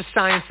about the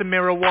science of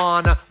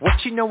marijuana?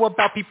 What you know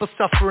about people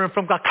suffering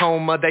from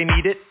glaucoma? They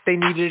need it,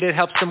 it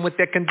helps them with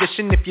their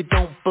condition. If you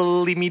don't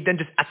believe me, then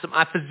just ask some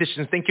eye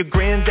physicians. Thank your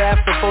granddad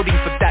for voting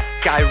for that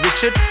guy.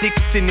 Richard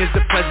Nixon is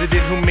the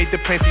president who made the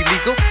plant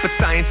illegal, but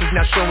science is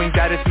now showing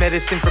that it's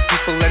medicine for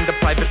people, and the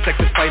private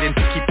sector's fighting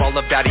to keep all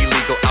of that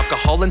illegal.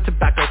 Alcohol and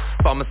tobacco,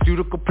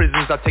 pharmaceutical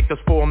prisons. I'll take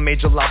those 4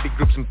 major lobby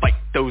groups and fight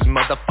those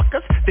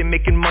motherfuckers. They're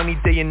making money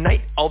day and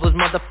night, all those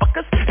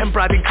motherfuckers, and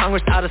bribing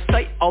Congress out of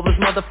sight, all those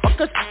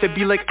motherfuckers. They'd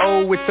be like,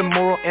 oh, it's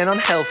immoral and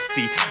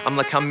unhealthy. I'm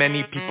like, how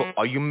many people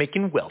are you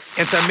making wealth?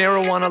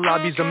 Anti-marijuana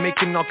lobbies are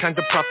making all kinds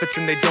of profits,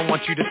 and they don't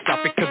want you to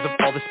stop it because of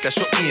all the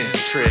special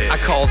interest. I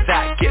call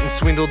that getting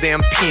swindled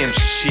and pimp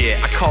shit.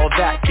 I call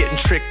that getting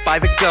tricked by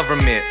the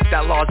government.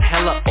 That law's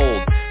hella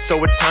old,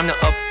 so it's time to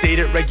update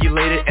it,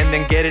 regulate it, and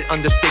then get it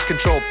under state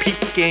control. Peep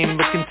game,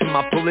 look into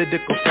my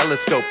political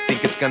telescope.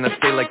 Think it's gonna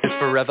stay like this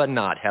forever?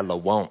 Not hella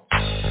won't.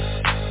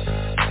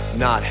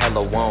 Not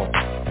hella won't.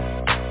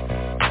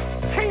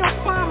 Hey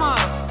Obama,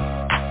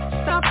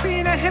 stop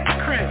being a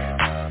hypocrite.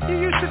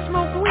 You used to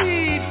smoke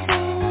weed,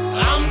 fool.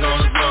 I'm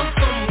gonna smoke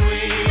some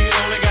weed,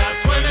 only got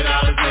 $20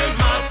 in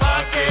my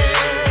pocket.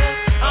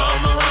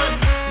 I'm a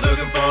hunting,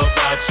 looking for a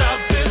pot shop,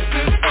 this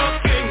is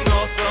fucking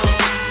awesome.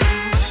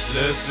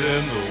 Let's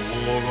end the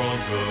war on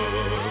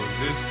drugs,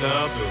 it's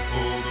time to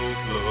pull those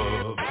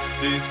plugs.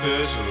 These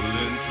special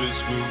interest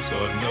groups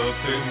are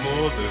nothing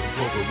more than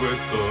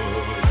corporate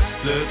thugs.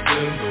 Let's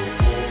end the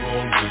war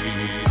on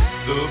weed,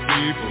 the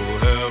people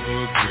have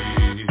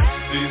agreed.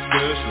 These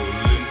special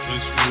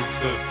interest groups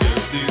have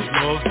kept these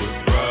laws with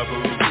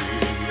bribery.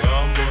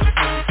 I'm gonna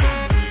smoke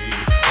some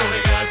weed,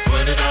 only got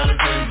 $20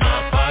 in my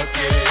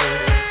pocket.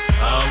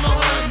 I'm a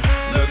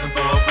hunting, looking for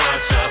a pot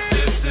shop,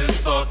 this is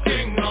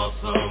fucking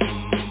awesome.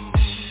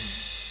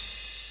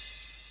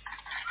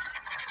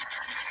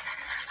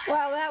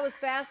 Wow, that was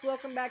fast.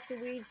 Welcome back to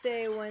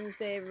Weedsday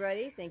Wednesday,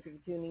 everybody. Thank you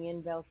for tuning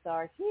in. Belle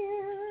Star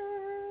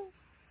here.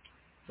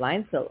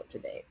 Flying solo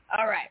today.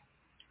 All right.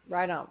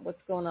 Right on.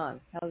 What's going on?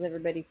 How's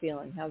everybody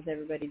feeling? How's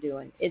everybody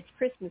doing? It's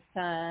Christmas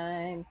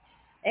time,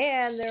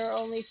 and there are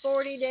only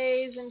 40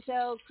 days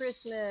until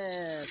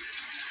Christmas.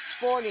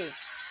 40.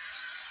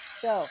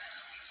 So,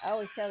 I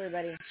always tell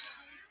everybody,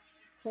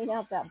 clean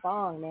out that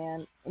bong,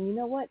 man. And you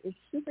know what? It's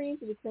super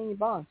easy to clean your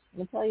bong. I'm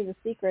going to tell you the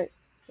secret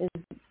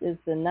is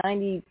the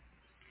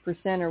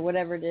 90% or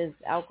whatever it is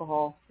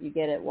alcohol you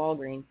get at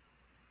Walgreens.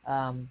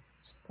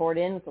 Pour it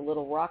in with a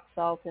little rock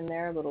salt in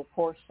there, a little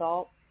coarse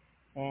salt,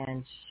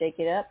 and shake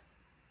it up,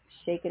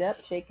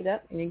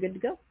 and you're good to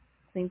go.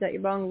 Cleans out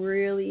your bong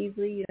really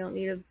easily. You don't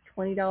need a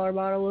 $20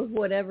 bottle of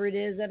whatever it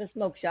is at a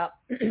smoke shop.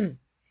 You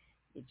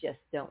just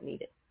don't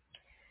need it.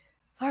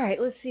 All right,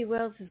 let's see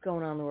what else is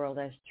going on in the world.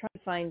 I was trying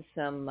to find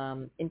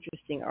some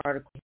interesting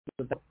articles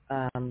about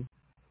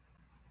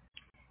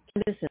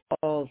cannabis and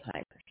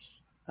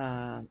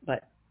Alzheimer's.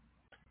 But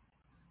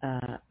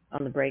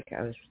on the break,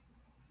 I was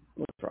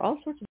looking for all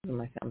sorts of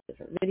them. I found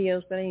different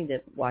videos, but I need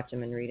to watch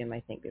them and read them, I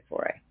think,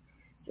 before I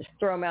just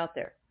throw them out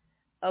there.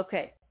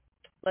 Okay,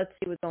 let's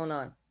see what's going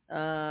on.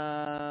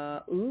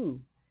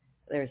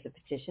 There's a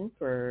petition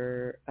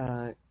for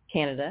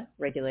Canada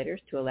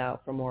regulators to allow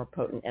for more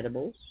potent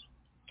edibles.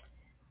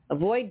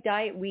 Avoid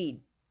diet weed,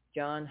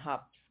 John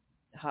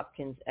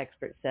Hopkins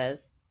expert says.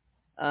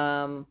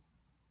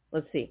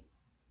 Let's see.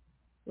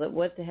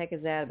 What the heck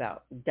is that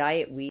about?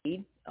 Diet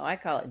weed? Oh, I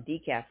call it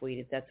decaf weed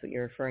if that's what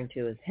you're referring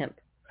to as hemp.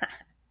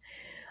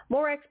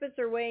 More experts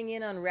are weighing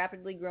in on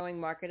rapidly growing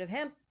market of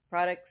hemp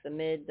products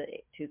amid the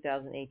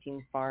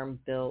 2018 Farm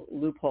Bill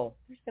loophole.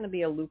 There's going to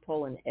be a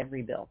loophole in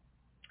every bill.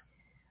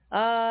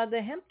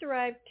 The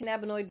hemp-derived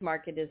cannabinoid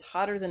market is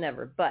hotter than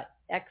ever, but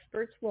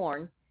experts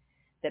warn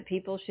that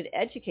people should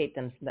educate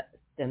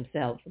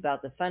themselves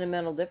about the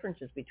fundamental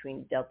differences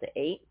between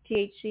Delta-8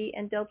 THC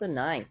and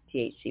Delta-9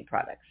 THC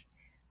products.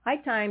 High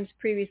Times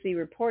previously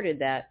reported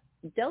that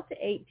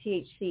Delta-8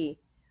 THC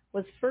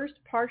was first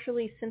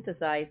partially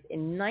synthesized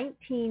in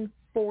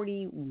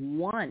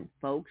 1941,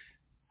 folks.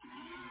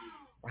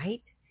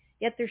 Right?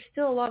 Yet there's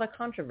still a lot of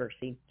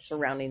controversy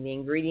surrounding the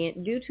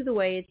ingredient due to the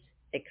way it's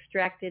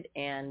extracted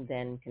and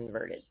then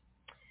converted.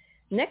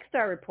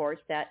 Nexstar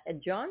reports that a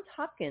Johns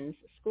Hopkins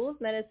School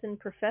of Medicine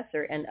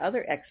professor and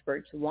other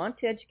experts want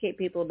to educate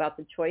people about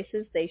the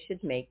choices they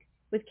should make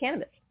with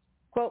cannabis.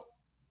 Quote,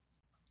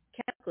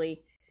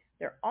 chemically,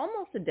 they're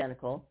almost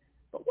identical,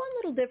 but one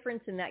little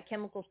difference in that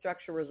chemical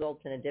structure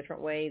results in a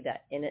different way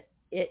that it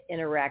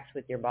interacts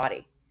with your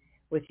body,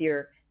 with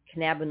your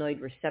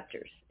cannabinoid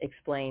receptors,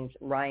 explains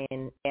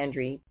Ryan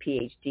Andry,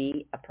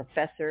 PhD, a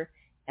professor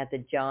at the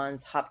Johns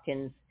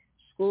Hopkins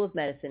School of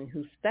Medicine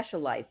who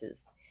specializes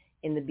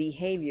in the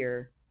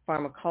behavior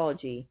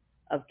pharmacology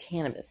of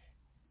cannabis.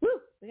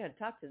 Woo! We got to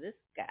talk to this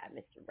guy,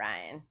 Mr.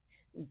 Ryan,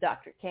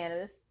 Dr.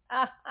 Cannabis.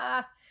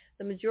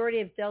 The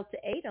majority of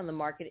Delta-8 on the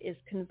market is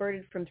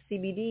converted from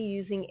CBD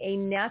using a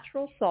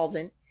natural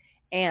solvent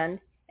and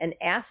an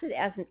acid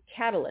as a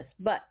catalyst,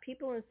 but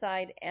people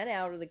inside and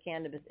out of the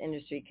cannabis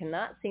industry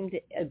cannot seem to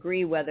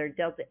agree whether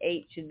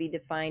Delta-8 should be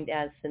defined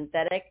as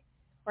synthetic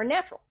or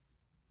natural.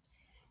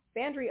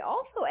 Bandry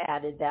also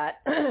added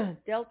that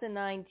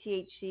Delta-9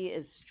 THC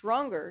is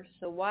stronger,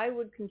 so why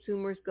would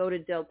consumers go to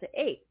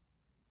Delta-8?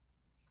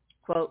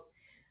 Quote,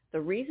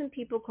 the reason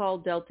people call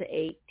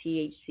Delta-8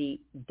 THC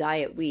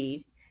diet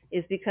weed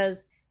is because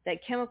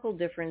that chemical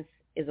difference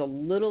is a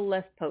little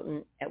less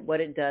potent at what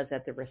it does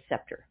at the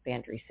receptor,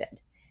 Bandry said,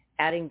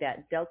 adding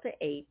that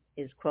Delta-8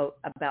 is, quote,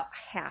 about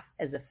half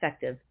as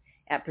effective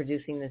at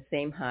producing the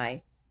same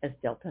high as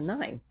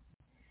Delta-9.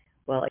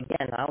 Well,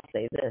 again, I'll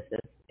say this,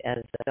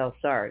 as Belle,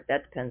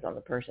 that depends on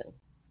the person.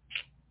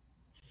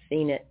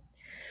 Seen it.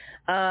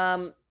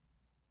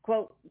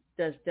 Quote,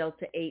 does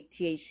Delta-8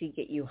 THC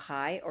get you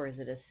high or is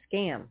it a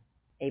scam?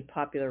 A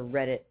popular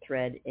Reddit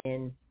thread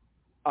in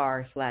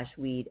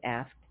r/weed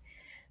asked.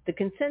 The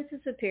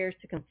consensus appears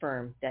to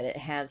confirm that it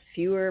has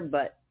fewer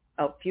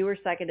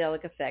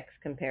psychedelic effects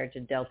compared to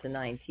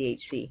Delta-9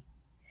 THC.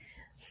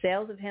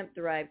 Sales of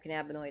hemp-derived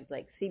cannabinoids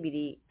like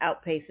CBD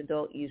outpace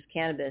adult-use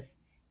cannabis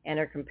and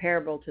are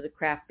comparable to the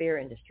craft beer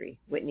industry,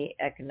 Whitney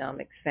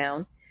Economics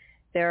found.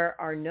 There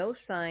are no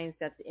signs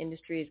that the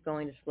industry is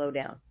going to slow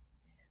down.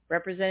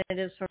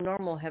 Representatives from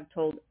NORML have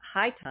told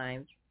High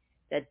Times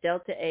that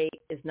Delta-8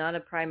 is not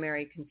a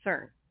primary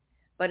concern,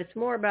 but it's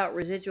more about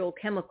residual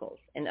chemicals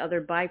and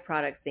other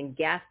byproducts than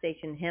gas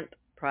station hemp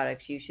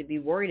products you should be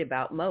worried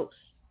about most.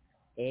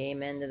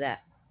 Amen to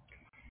that.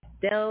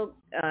 Del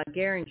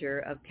Geringer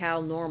of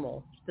Cal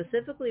NORML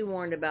specifically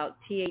warned about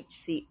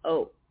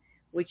THCO,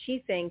 which he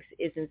thinks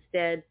is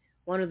instead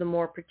one of the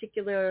more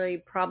particularly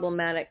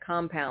problematic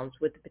compounds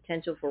with the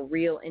potential for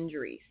real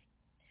injuries.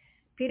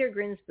 Peter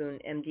Grinspoon,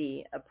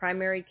 MD, a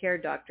primary care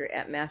doctor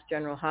at Mass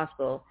General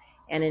Hospital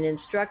and an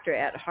instructor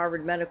at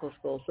Harvard Medical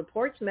School,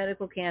 supports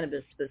medical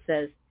cannabis but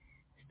says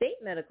state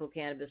medical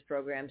cannabis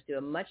programs do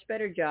a much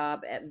better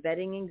job at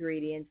vetting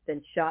ingredients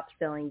than shops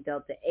selling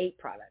Delta-8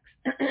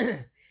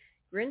 products.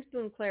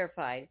 Grinspoon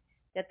clarified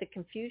that the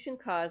confusion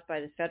caused by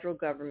the federal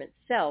government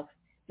itself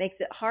makes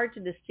it hard to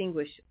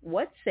distinguish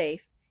what's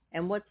safe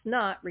and what's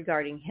not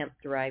regarding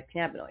hemp-derived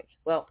cannabinoids.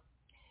 Well,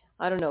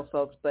 I don't know,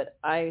 folks, but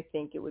I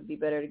think it would be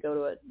better to go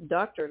to a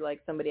doctor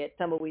like somebody at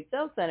Tumbleweed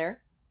Cell Center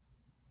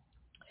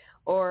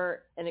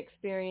or an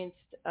experienced,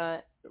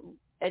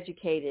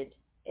 educated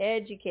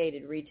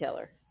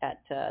retailer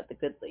at the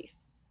Good Leaf,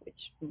 which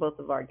both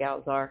of our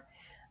gals are,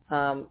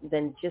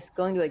 than just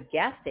going to a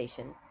gas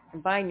station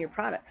and buying your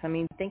products. I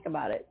mean, think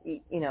about it.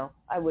 You know,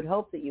 I would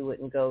hope that you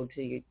wouldn't go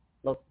to your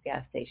local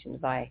gas station to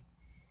buy.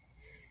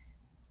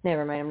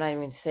 Never mind, I'm not even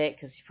going to say it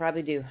because you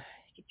probably do.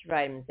 Get your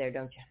vitamins there,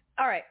 don't you?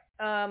 All right.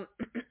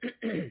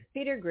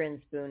 Peter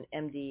Grinspoon,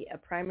 MD, a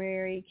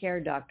primary care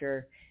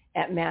doctor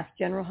at Mass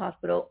General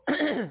Hospital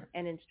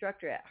and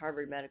instructor at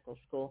Harvard Medical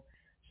School,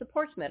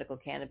 supports medical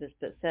cannabis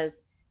but says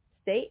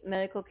state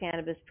medical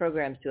cannabis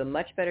programs do a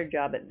much better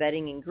job at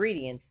vetting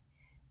ingredients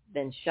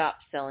than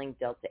shops selling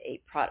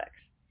Delta-8 products.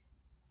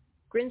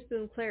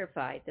 Grinspoon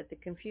clarified that the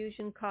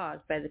confusion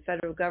caused by the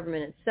federal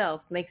government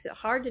itself makes it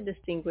hard to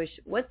distinguish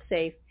what's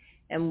safe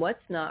and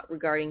what's not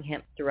regarding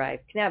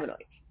hemp-derived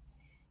cannabinoids.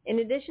 In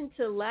addition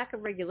to lack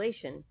of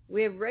regulation,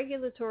 we have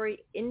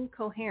regulatory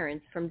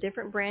incoherence from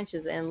different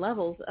branches and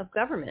levels of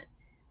government.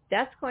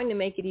 That's going to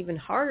make it even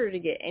harder to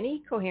get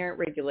any coherent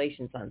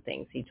regulations on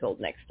things, he told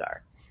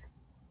Nexstar.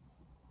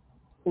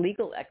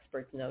 Legal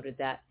experts noted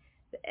that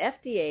the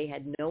FDA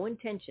had no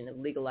intention of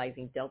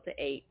legalizing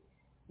Delta-8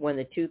 when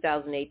the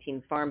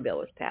 2018 Farm Bill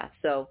was passed.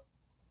 So,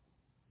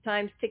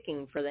 time's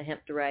ticking for the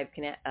hemp-derived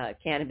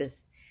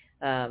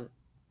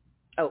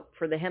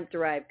for the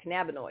hemp-derived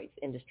cannabinoids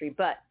industry,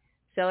 but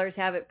sellers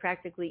have it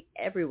practically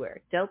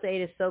everywhere.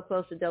 Delta-8 is so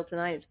close to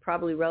Delta-9, it's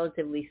probably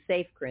relatively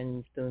safe,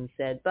 Grinspoon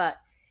said, but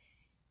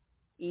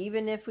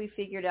even if we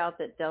figured out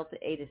that Delta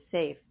 8 is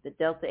safe, the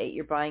Delta 8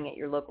 you're buying at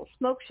your local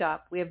smoke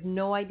shop, we have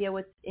no idea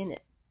what's in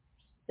it.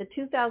 The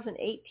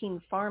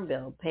 2018 Farm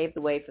Bill paved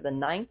the way for the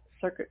Ninth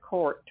Circuit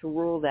Court to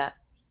rule that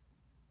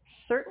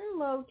certain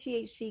low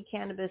THC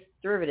cannabis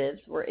derivatives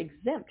were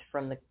exempt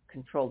from the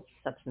Controlled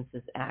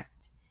Substances Act.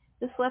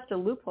 This left a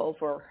loophole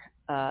for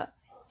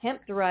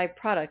hemp-derived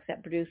products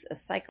that produce a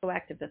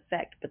psychoactive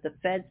effect, but the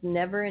feds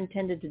never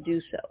intended to do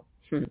so.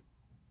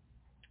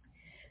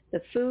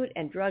 The Food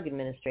and Drug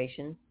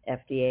Administration,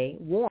 FDA,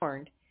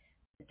 warned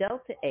that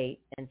Delta 8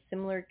 and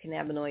similar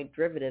cannabinoid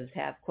derivatives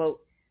have,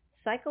 quote,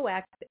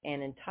 psychoactive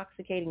and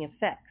intoxicating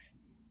effects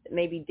that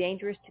may be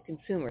dangerous to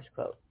consumers,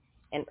 quote,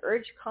 and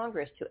urged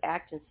Congress to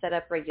act and set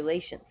up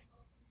regulations.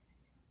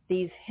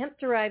 These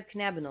hemp-derived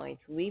cannabinoids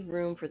leave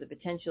room for the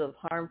potential of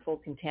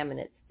harmful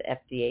contaminants, the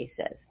FDA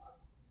says.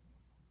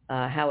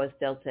 How is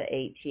Delta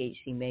 8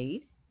 THC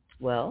made?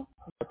 Well,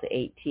 Delta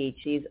 8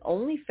 THC is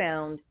only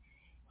found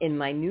in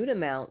minute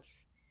amounts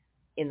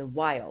in the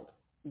wild.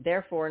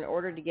 Therefore, in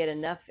order to get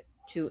enough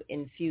to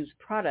infuse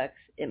products,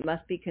 it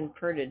must be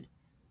converted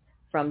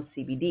from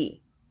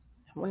CBD.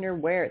 I wonder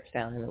where it's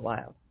found in the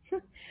wild.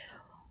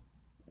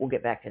 We'll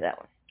get back to that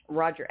one.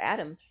 Roger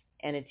Adams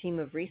and a team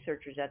of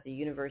researchers at the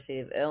University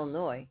of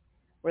Illinois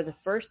were the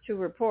first to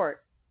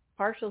report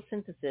partial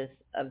synthesis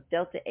of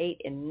Delta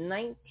 8 in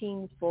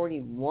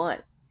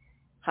 1941.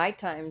 High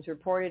Times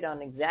reported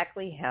on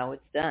exactly how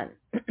it's done.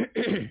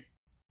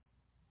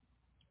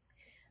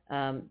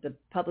 The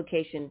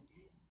publication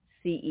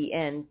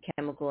CEN,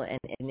 Chemical and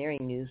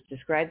Engineering News,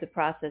 described the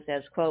process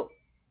as, quote,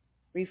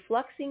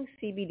 refluxing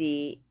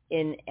CBD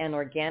in an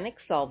organic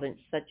solvent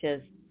such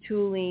as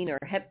toluene or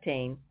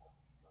heptane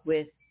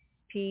with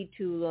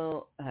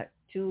P-tolane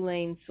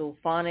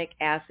sulfonic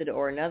acid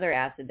or another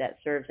acid that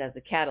serves as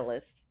a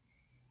catalyst.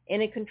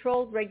 In a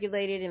controlled,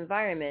 regulated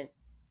environment,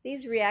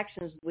 these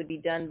reactions would be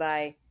done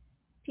by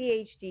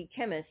PhD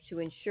chemists to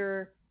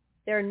ensure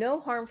there are no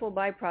harmful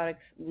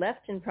byproducts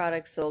left in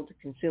products sold to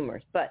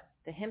consumers. But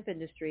the hemp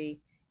industry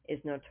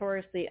is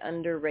notoriously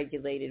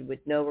under-regulated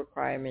with no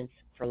requirements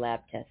for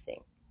lab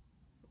testing.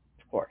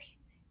 Of course,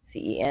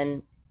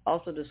 CEN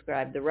also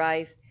described the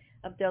rise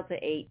of Delta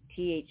 8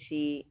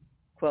 THC,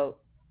 quote,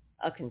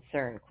 a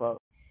concern,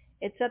 quote.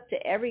 It's up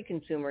to every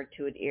consumer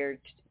to adhere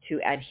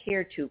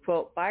to,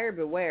 quote, buyer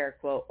beware,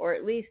 quote, or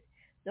at least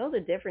know the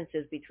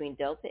differences between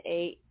Delta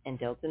 8 and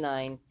Delta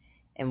 9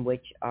 and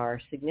which are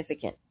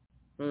significant.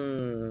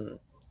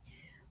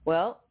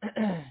 Well,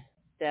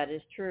 that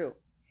is true.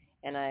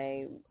 And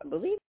I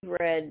believe I've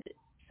read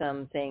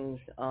some things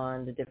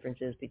on the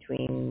differences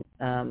between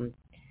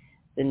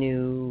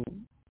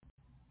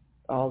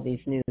all these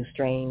new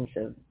strains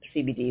of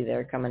CBD that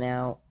are coming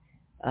out.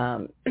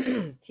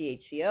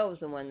 THCO is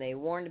the one they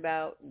warned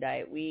about,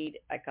 diet weed.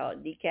 I call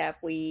it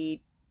decaf weed.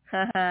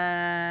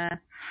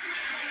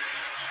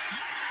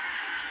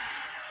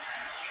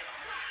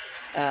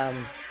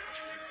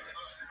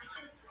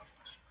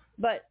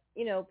 But,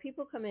 you know,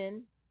 people come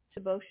in to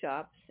both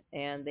shops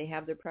and they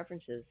have their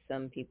preferences.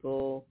 Some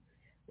people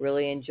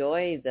really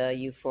enjoy the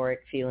euphoric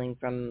feeling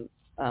from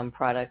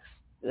products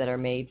that are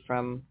made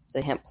from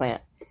the hemp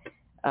plant.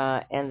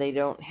 And they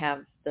don't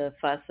have the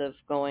fuss of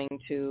going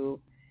to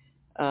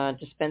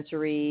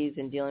dispensaries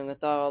and dealing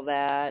with all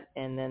that.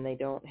 And then they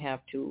don't have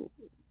to,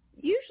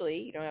 usually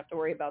you don't have to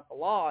worry about the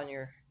law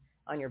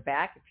on your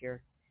back if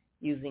you're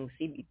using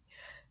CBD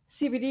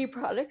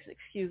products,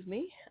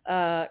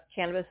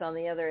 Cannabis on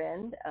the other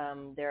end.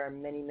 There are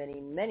many, many,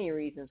 many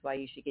reasons why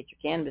you should get your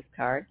cannabis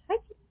card.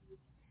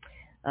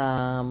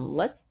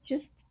 Let's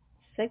just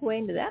segue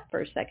into that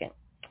for a second.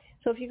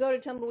 So if you go to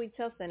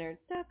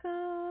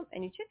tumbleweedshealthcenter.com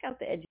and you check out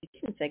the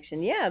education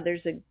section, yeah,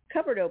 there's a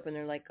cupboard open.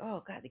 They're like,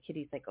 oh, God, the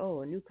kiddie's like,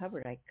 oh, a new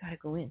cupboard. I got to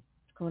go in.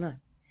 What's going on?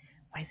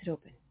 Why is it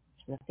open?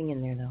 There's nothing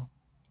in there, though,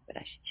 but I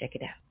should check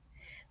it out.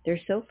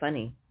 They're so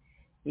funny.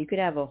 You could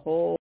have a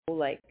whole,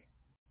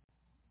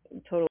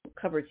 total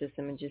cupboard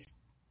system and just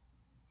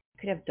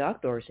could have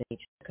dog doors in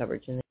each of the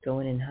cupboards and they go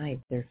in and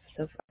hide. They're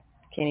so fun.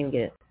 Can't even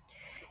get it.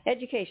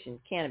 Education,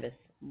 cannabis.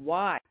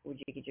 Why would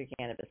you get your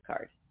cannabis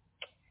card?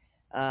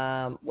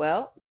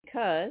 Well,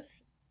 because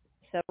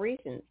several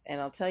reasons, and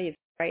I'll tell you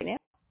right now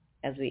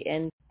as we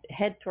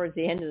head towards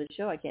the end of the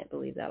show. I can't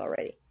believe that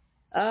already.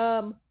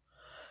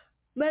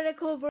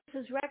 Medical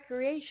versus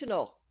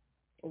recreational.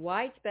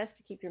 Why it's best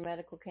to keep your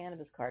medical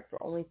cannabis card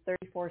for only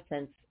 34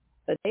 cents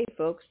a day,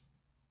 folks.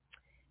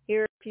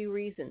 Here are a few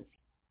reasons.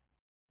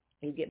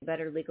 You get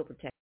better legal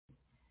protection.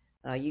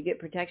 You get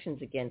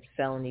protections against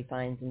felony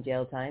fines and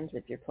jail times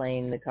if you're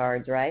playing the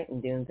cards right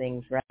and doing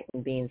things right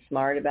and being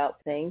smart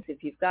about things.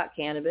 If you've got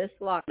cannabis,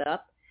 lock it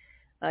up.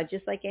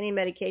 Just like any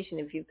medication,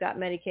 if you've got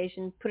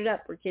medication, put it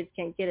up where kids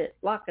can't get it.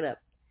 Lock it up.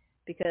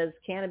 Because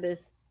cannabis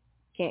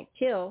can't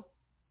kill.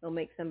 It'll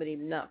make somebody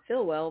not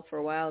feel well for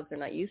a while if they're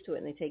not used to it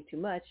and they take too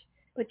much.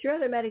 But your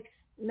other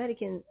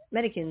medications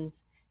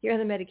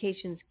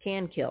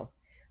can kill.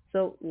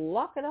 So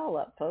lock it all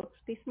up, folks.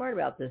 Be smart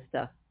about this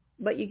stuff.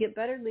 But you get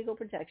better legal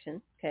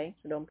protection, okay?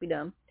 So don't be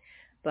dumb.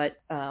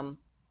 But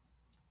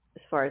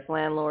As far as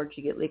landlords,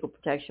 you get legal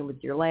protection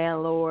with your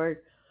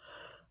landlord.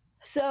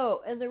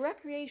 So in the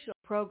recreational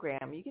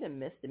program, you get a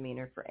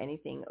misdemeanor for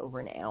anything over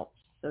an ounce.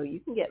 So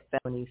you can get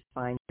felonies,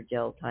 fines, or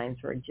jail times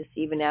for just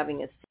even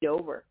having a seed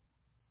over.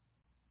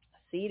 A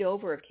seed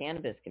over of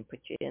cannabis can put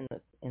you in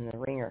the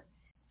ringer,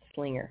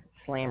 slammer.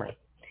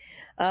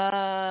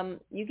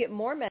 You get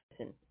more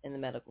medicine in the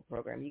medical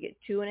program. You get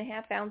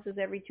 2.5 ounces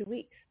every 2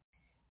 weeks.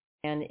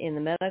 And in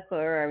the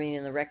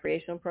in the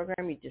recreational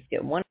program, you just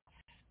get 1 ounce,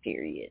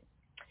 period.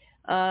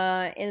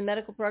 In the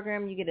medical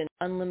program, you get an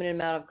unlimited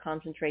amount of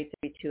concentrates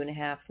every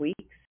 2.5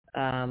 weeks.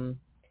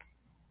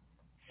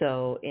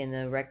 So in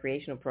the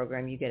recreational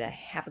program, you get a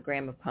 0.5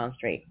 gram of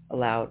concentrate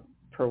allowed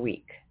per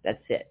week.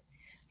 That's it.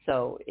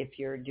 So if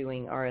you're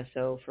doing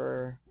RSO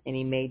for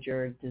any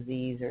major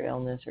disease or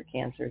illness or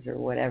cancers or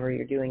whatever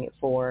you're doing it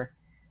for,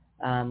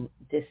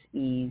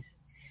 dis-ease,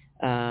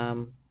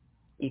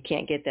 you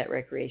can't get that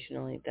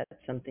recreationally.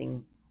 That's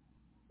something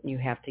you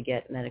have to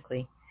get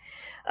medically.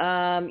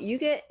 You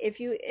get,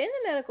 if you in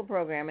the medical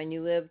program and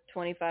you live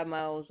 25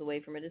 miles away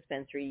from a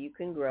dispensary, you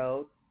can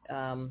grow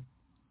 12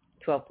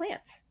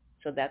 plants.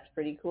 So that's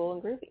pretty cool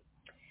and groovy.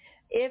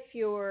 If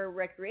you're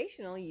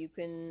recreational, you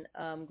can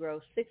grow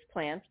 6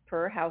 plants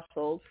per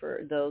household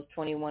for those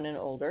 21 and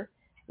older.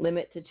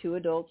 Limit to 2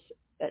 adults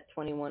at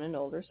 21 and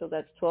older. So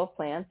that's 12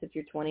 plants. If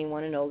you're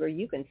 21 and older,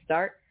 you can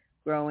start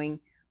growing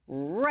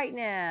right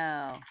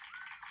now.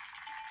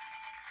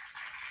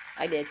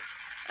 I did.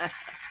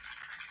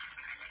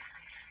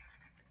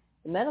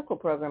 The medical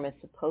program is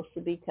supposed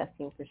to be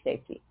testing for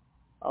safety,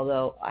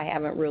 although I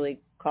haven't really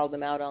called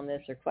them out on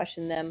this or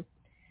questioned them.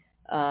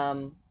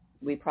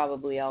 We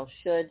probably all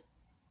should,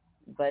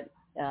 but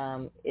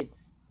it's,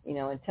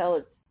 until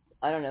it's,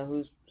 I don't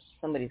know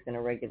somebody's going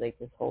to regulate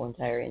this whole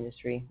entire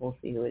industry. We'll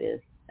see who it is.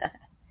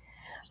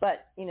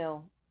 But,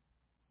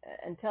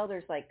 until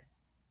there's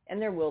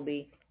and there will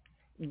be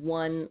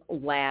one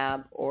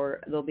lab,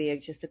 or there'll be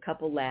just a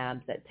couple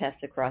labs that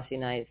test across the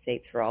United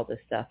States for all this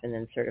stuff and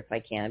then certify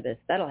cannabis.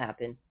 That'll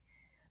happen.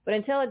 But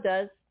until it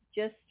does,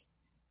 just,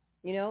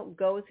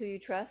 go with who you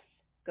trust.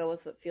 Go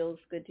with what feels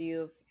good to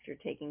you. If you're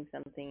taking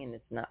something and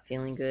it's not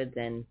feeling good,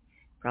 then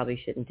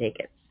probably shouldn't take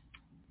it.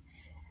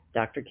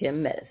 Dr.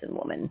 Kim, medicine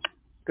woman.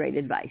 Great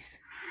advice.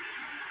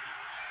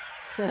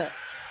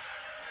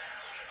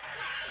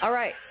 All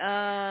right.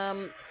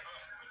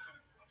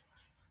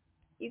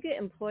 You get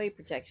employee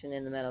protection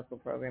in the medical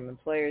program.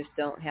 Employers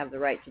don't have the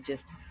right to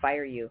just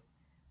fire you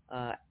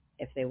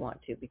if they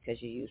want to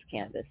because you use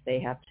cannabis.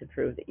 They have to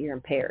prove that you're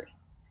impaired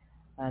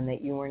and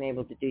that you weren't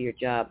able to do your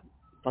job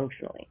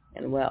functionally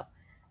and well.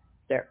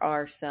 There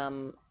are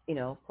some,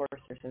 of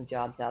course, there's some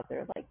jobs out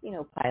there like,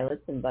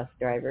 pilots and bus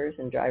drivers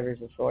and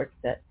drivers of sorts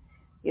that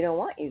you don't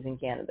want using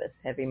cannabis.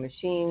 Heavy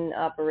machine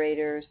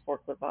operators,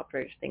 forklift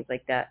operators, things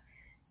like that.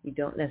 You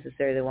don't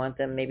necessarily want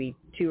them maybe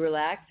too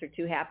relaxed or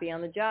too happy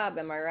on the job.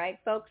 Am I right,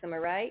 folks? Am I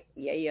right?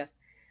 Yeah.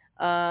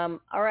 All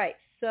right.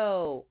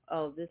 So,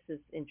 this is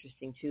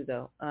interesting too,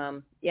 though.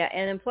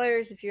 And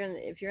employers, if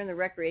you're in the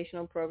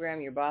recreational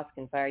program, your boss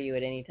can fire you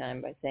at any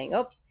time by saying,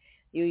 "Oh,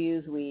 you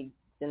use weed.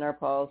 It's in our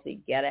policy.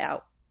 Get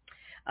out."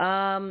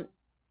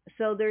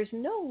 So there's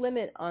no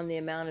limit on the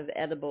amount of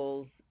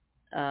edibles.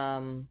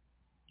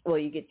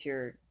 You get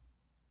your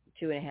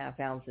 2.5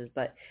 ounces,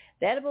 but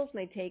the edibles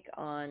may take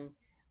on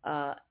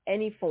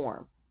any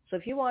form. So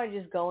if you want to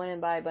just go in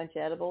and buy a bunch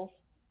of edibles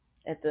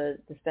at the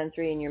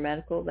dispensary in your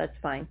medical, that's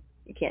fine.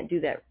 You can't do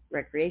that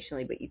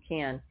recreationally, but you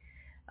can.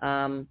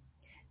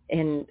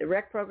 In the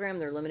rec program,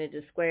 they're limited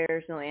to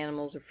squares, no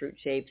animals or fruit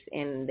shapes,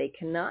 and they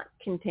cannot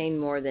contain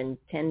more than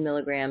 10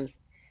 milligrams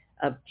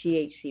of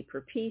THC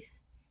per piece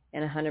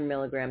and 100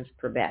 milligrams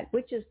per bag,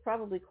 which is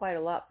probably quite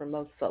a lot for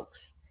most folks.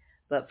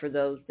 But for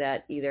those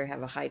that either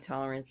have a high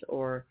tolerance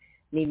or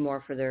need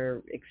more for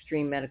their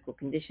extreme medical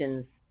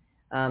conditions,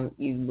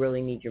 you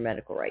really need your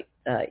medical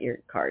your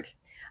card.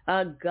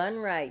 Gun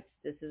rights.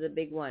 This is a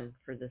big one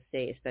for the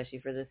state, especially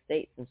for the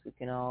state, since we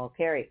can all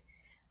carry.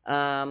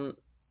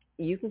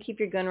 You can keep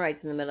your gun rights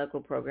in the medical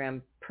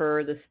program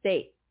per the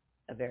state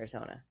of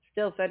Arizona.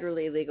 Still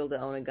federally illegal to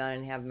own a gun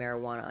and have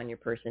marijuana on your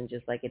person,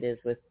 just like it is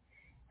with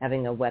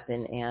having a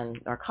weapon and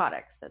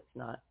narcotics. That's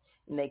not,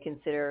 and they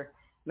consider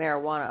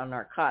marijuana a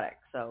narcotic.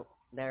 So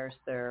there's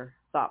their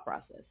thought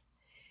process.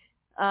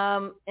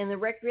 In the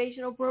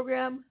recreational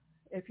program,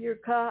 if you're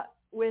caught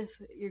with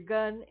your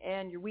gun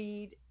and your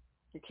weed,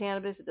 your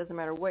cannabis, it doesn't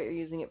matter what you're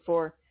using it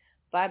for,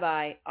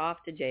 bye-bye,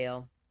 off to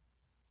jail.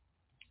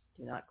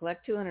 Do not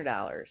collect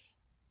 $200.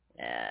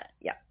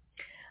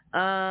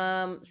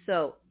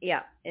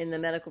 In the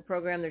medical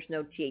program, there's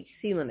no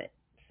THC limit.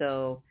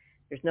 So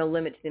there's no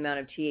limit to the amount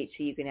of THC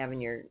you can have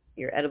in your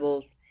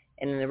edibles.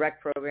 And in the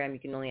rec program, you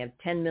can only have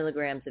 10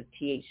 milligrams of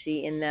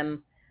THC in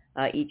them.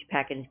 Each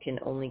package can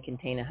only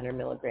contain 100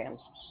 milligrams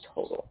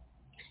total.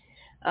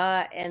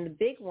 And the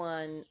big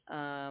one,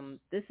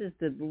 this is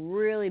the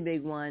really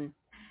big one,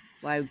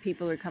 why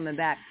people are coming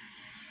back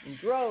in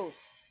droves.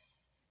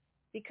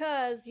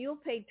 Because you'll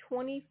pay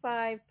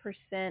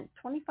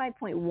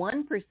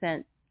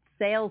 25.1%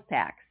 sales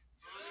tax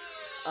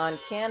on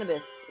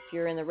cannabis if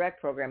you're in the rec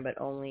program, but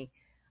only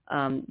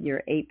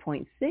you're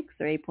 8.6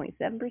 or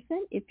 8.7%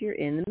 if you're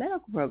in the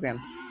medical program.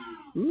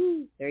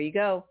 Ooh, there you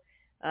go.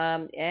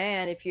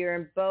 And if you're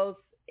in both,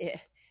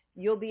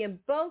 you'll be in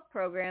both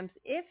programs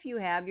if you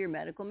have your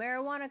medical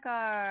marijuana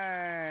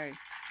card.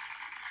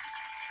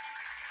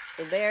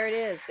 So there it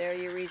is. There are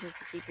your reasons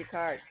to keep your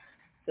card.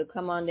 So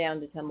come on down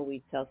to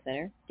Tumbleweeds Health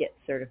Center, get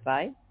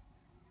certified,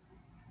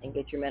 and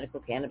get your medical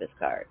cannabis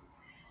card.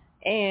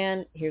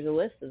 And here's a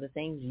list of the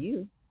things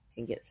you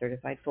can get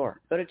certified for.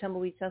 Go to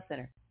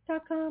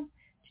tumbleweedshealthcenter.com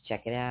to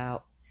check it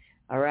out.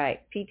 All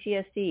right,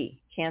 PTSD,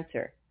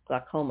 cancer,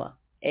 glaucoma,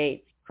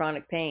 AIDS,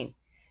 chronic pain,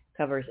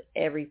 covers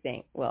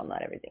everything. Well,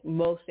 not everything,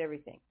 most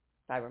everything.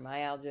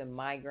 Fibromyalgia,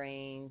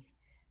 migraines,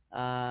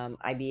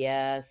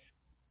 IBS,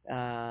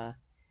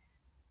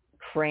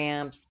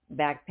 cramps,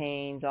 back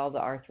pains, all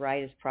the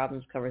arthritis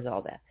problems, covers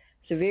all that.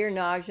 Severe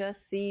nausea,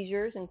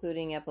 seizures,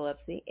 including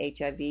epilepsy,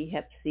 HIV,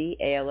 Hep C,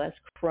 ALS,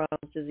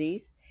 Crohn's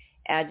disease,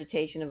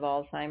 agitation of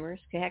Alzheimer's,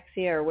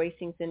 cachexia or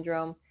wasting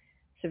syndrome,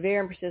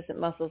 severe and persistent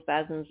muscle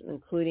spasms,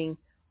 including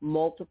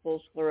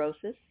multiple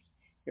sclerosis.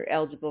 You're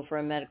eligible for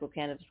a medical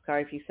cannabis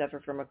card if you suffer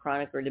from a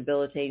chronic or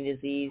debilitating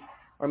disease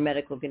or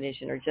medical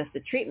condition, or just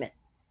a treatment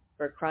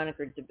for a chronic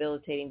or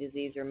debilitating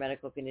disease or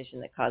medical condition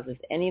that causes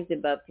any of the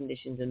above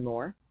conditions and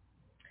more.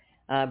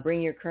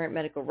 Bring your current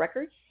medical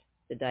records,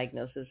 the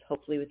diagnosis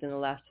hopefully within the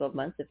last 12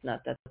 months. If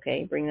not, that's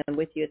okay. Bring them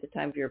with you at the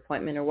time of your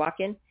appointment or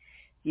walk-in. If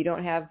you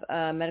don't have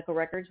medical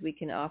records, we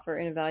can offer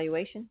an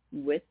evaluation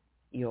with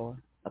your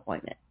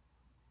appointment.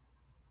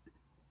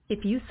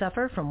 If you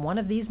suffer from one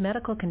of these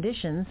medical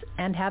conditions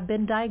and have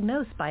been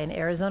diagnosed by an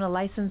Arizona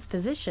licensed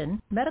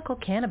physician, medical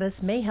cannabis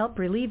may help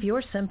relieve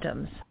your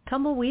symptoms.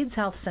 Tumbleweeds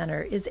Health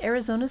Center is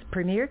Arizona's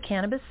premier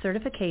cannabis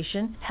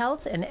certification,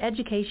 health, and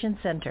education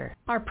center.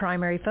 Our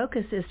primary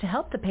focus is to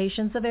help the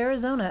patients of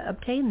Arizona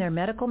obtain their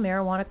medical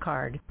marijuana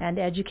card and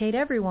educate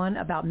everyone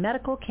about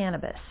medical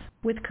cannabis.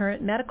 With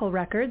current medical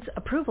records,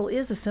 approval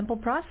is a simple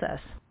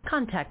process.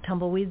 Contact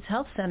Tumbleweeds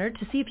Health Center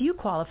to see if you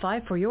qualify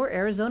for your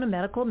Arizona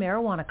medical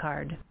marijuana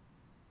card.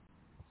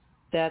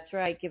 That's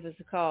right. Give us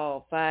a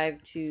call,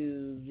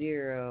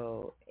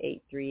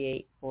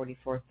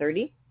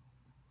 520-838-4430.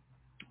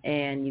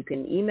 And you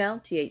can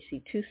email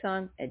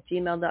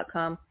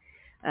thctucson@gmail.com.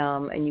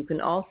 And you can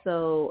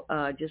also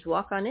just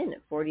walk on in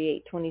at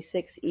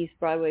 4826 East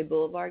Broadway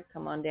Boulevard.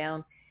 Come on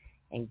down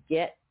and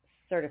get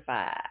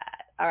certified.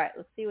 All right,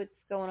 let's see what's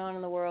going on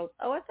in the world.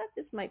 Oh, I thought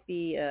this might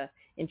be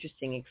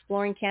interesting.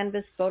 Exploring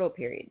cannabis photo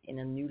period in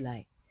a new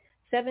light.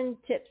 7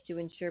 tips to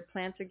ensure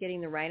plants are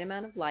getting the right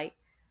amount of light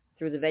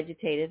through the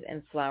vegetative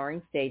and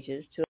flowering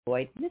stages to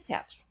avoid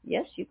mishaps.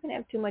 Yes, you can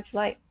have too much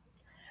light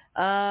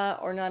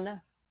or not enough.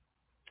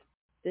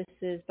 This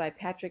is by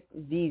Patrick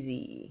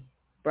Veazey,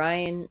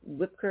 Brian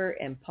Whipker,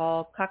 and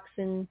Paul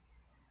Coxon,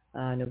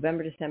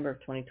 November-December of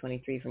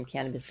 2023 from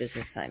Cannabis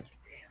Business Times.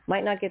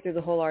 Might not get through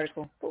the whole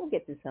article, but we'll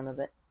get through some of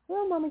it.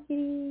 Well, Mama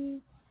Kitty.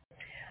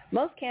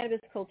 Most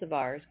cannabis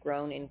cultivars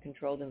grown in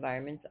controlled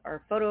environments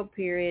are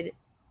periodic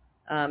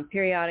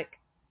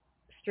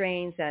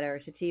strains that are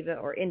sativa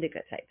or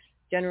indica types.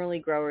 Generally,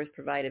 growers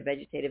provide a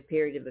vegetative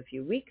period of a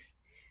few weeks,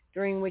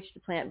 during which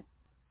the plants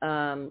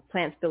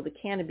build a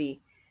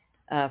canopy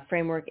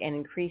framework and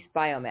increase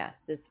biomass.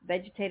 This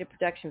vegetative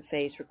production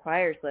phase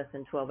requires less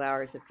than 12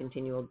 hours of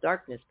continual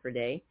darkness per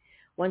day.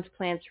 Once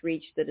plants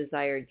reach the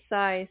desired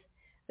size,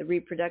 the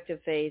reproductive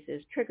phase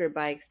is triggered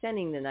by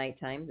extending the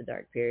nighttime, the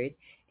dark period,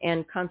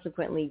 and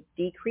consequently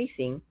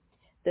decreasing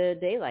the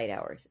daylight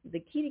hours. The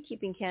key to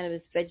keeping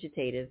cannabis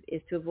vegetative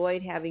is to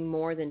avoid having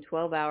more than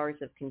 12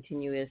 hours of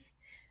continuous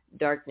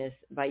darkness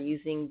by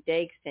using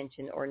day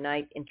extension or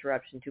night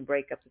interruption to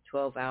break up the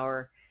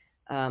 12-hour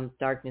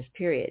darkness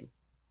period.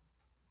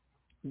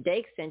 Day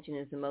extension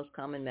is the most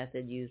common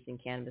method used in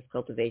cannabis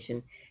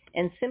cultivation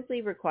and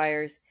simply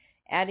requires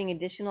adding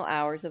additional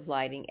hours of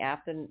lighting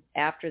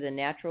after the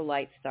natural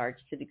light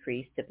starts to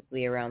decrease,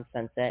 typically around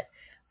sunset.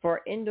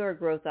 For indoor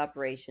growth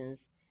operations,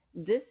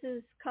 this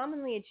is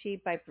commonly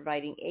achieved by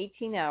providing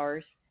 18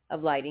 hours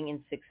of lighting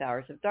and 6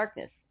 hours of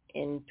darkness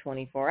in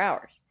 24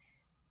 hours.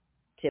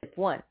 Tip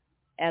 1.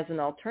 As an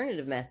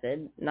alternative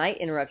method, night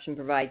interruption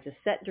provides a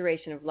set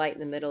duration of light in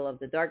the middle of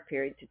the dark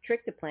period to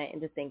trick the plant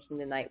into thinking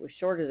the night was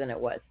shorter than it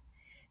was.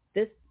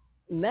 This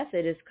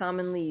method is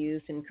commonly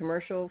used in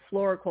commercial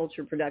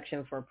floriculture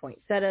production for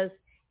poinsettias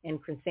and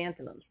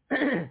chrysanthemums.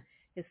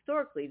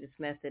 Historically, this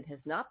method has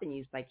not been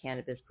used by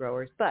cannabis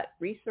growers, but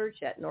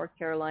research at North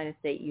Carolina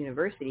State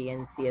University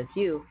and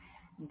CSU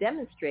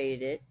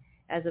demonstrated it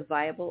as a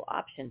viable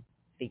option.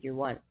 Figure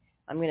 1.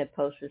 I'm going to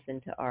post this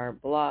into our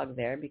blog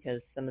there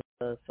because some of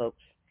the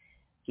folks,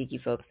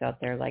 geeky folks out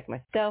there like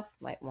myself,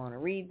 might want to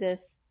read this.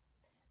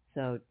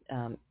 So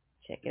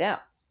check it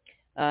out.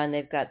 And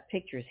they've got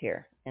pictures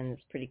here, and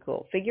it's pretty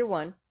cool. Figure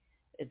 1,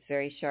 it's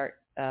very short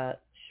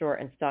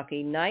and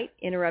stocky. Night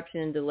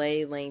interruption and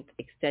delay length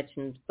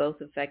extensions,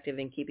 both effective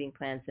in keeping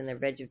plants in their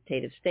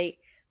vegetative state.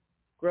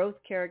 Growth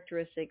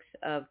characteristics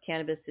of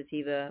cannabis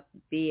sativa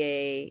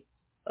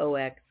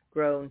BAOX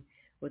grown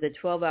with a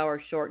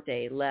 12-hour short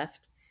day, left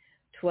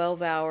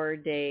 12-hour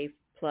day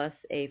plus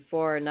a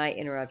 4-hour night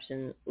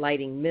interruption,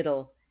 lighting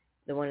middle,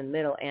 the one in the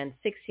middle, and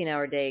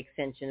 16-hour day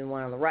extension, and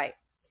one on the right.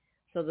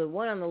 So the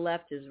one on the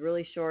left is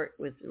really short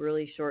with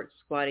really short,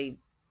 squatty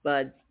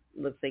buds.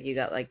 Looks like you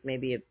got like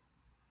maybe a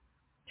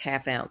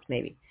half ounce,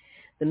 maybe.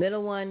 The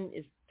middle one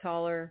is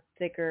taller,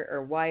 thicker,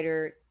 or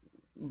wider.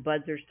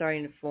 Buds are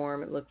starting to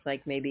form, it looks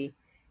like maybe.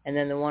 And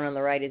then the one on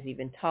the right is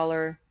even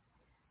taller,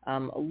 a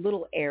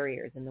little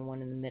airier than the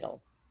one in the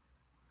middle.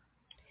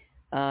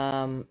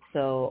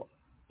 So,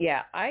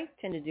 yeah, I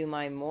tend to do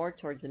mine more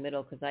towards the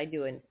middle because I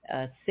do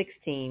a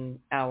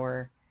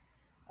 16-hour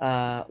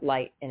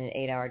light and an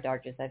 8-hour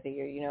darkness. I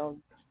figure,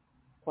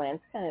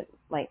 plants kind of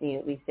might need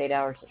at least 8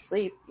 hours of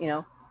sleep.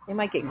 They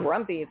might get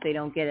grumpy if they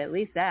don't get at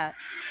least that.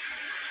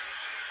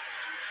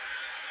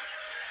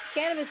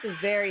 Cannabis is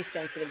very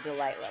sensitive to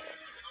light levels.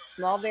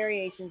 Small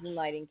variations in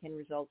lighting can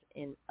result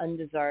in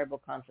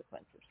undesirable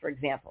consequences. For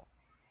example,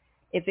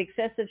 if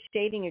excessive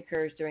shading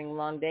occurs during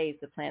long days,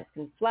 the plants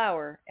can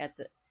flower. At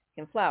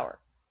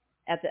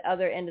the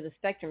other end of the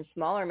spectrum,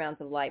 smaller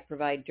amounts of light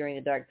provided during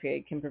the dark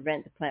period can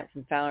prevent the plant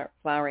from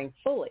flowering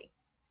fully.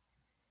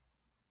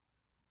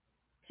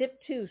 Tip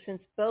 2,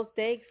 since both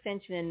day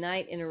extension and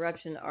night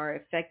interruption are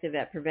effective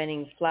at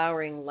preventing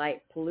flowering,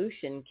 light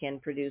pollution can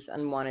produce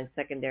unwanted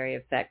secondary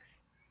effects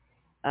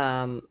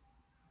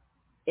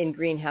in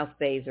greenhouse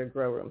bays or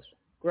grow rooms.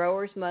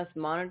 Growers must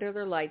monitor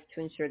their lights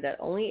to ensure that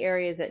only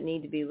areas that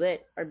need to be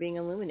lit are being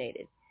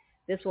illuminated.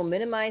 This will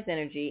minimize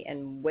energy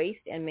and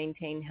waste and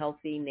maintain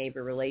healthy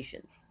neighbor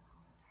relations.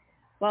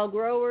 While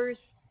growers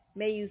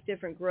may use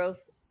different growth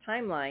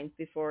timelines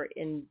before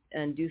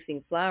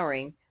inducing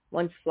flowering,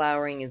 once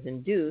flowering is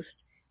induced,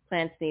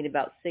 plants need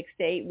about 6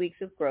 to 8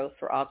 weeks of growth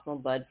for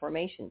optimal bud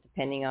formation,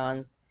 depending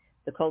on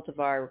the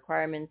cultivar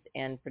requirements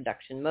and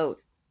production mode.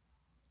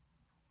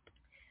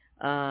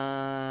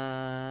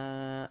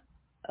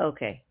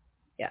 Okay,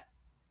 yeah.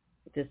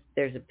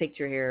 There's a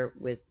picture here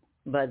with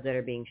buds that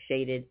are being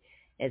shaded.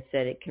 It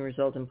said it can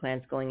result in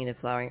plants going into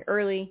flowering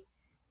early.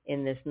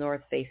 In this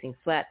north-facing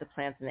flat, the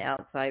plants in the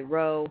outside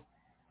row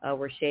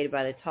were shaded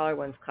by the taller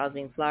ones,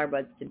 causing flower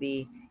buds to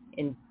be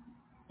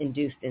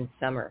induced in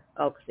summer.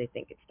 Oh, because they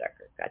think it's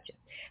darker. Gotcha.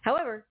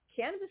 However,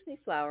 cannabis may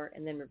flower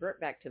and then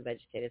revert back to a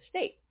vegetative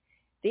state.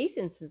 These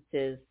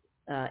instances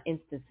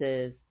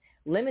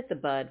limit the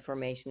bud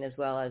formation as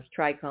well as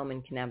trichome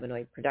and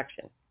cannabinoid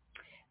production.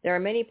 There are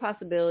many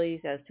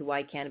possibilities as to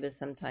why cannabis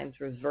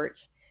sometimes reverts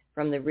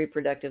from the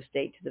reproductive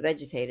state to the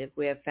vegetative.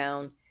 We have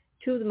found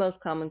two of the most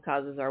common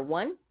causes are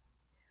 1,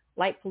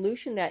 light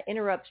pollution that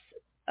interrupts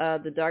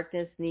the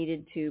darkness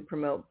needed to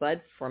promote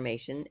bud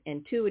formation,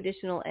 and 2,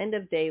 additional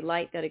end-of-day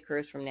light that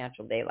occurs from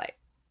natural daylight.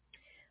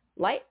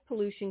 Light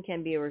pollution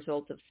can be a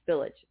result of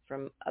spillage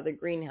from other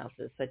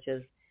greenhouses, such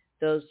as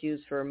those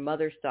used for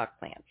mother stock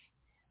plants.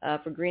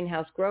 For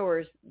greenhouse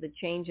growers, the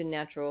change in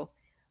natural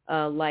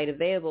light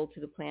available to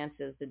the plants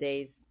as the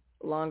days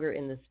longer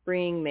in the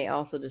spring may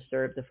also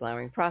disturb the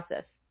flowering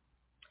process.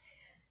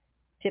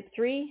 Tip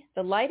 3,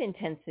 the light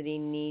intensity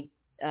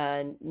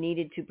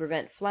needed to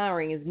prevent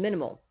flowering is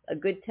minimal. A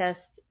good test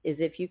is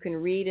if you can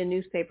read a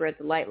newspaper at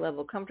the light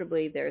level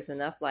comfortably, there is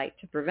enough light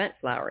to prevent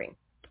flowering.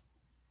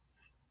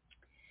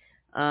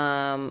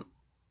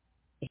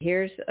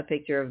 Here's a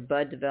picture of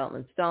bud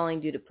development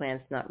stalling due to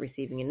plants not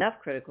receiving enough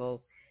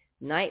critical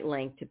night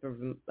length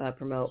to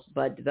promote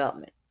bud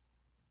development.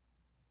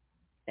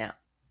 Now,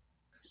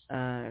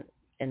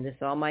 and this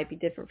all might be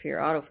different for your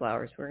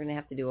autoflowers. We're going to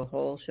have to do a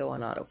whole show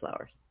on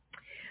autoflowers.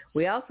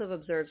 We also have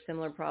observed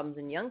similar problems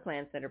in young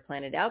plants that are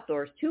planted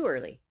outdoors too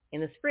early in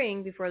the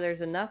spring before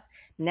there's enough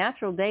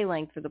natural day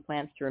length for the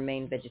plants to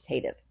remain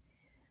vegetative.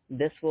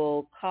 This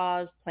will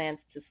cause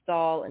plants to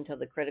stall until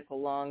the critical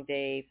long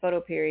day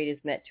photo period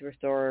is met to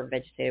restore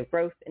vegetative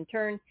growth, in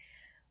turn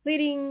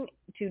leading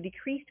to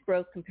decreased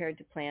growth compared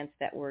to plants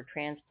that were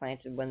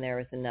transplanted when there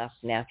was enough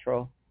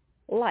natural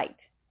light.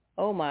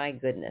 Oh my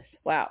goodness.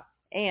 Wow.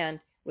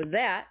 And with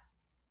that,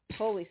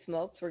 holy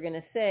smokes, we're going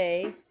to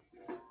say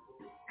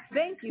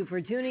thank you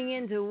for tuning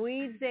in to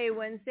Weedsday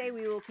Wednesday.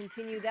 We will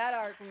continue that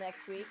article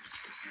next week.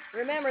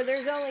 Remember,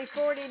 there's only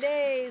 40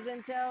 days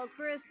until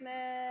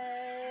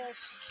Christmas.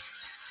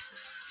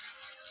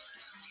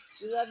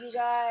 We love you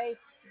guys.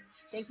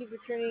 Thank you for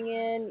tuning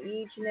in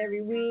each and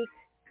every week.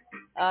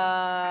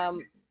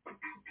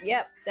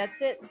 Yep,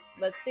 that's it.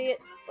 Let's see it.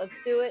 Let's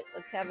do it.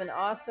 Let's have an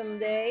awesome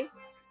day.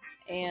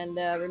 And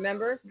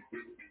remember,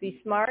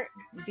 be smart,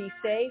 be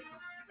safe,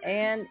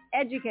 and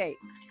educate.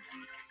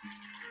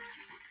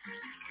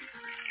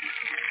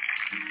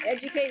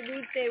 Educate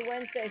Weedsday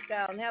Wednesday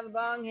style and have a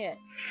bong hit.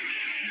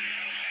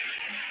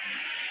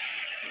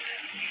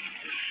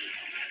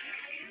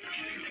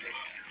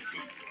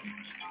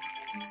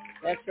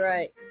 That's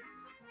right.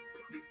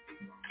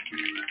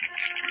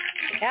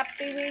 Happy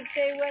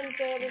Weedsday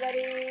Wednesday,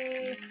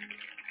 everybody.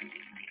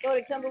 Go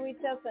to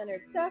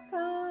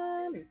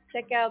tumbleweedshealthcenter.com and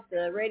check out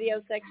the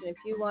radio section if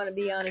you want to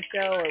be on a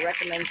show or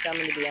recommend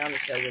someone to be on the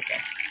show with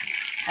us.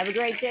 Have a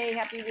great day.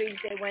 Happy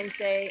Weedsday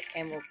Wednesday,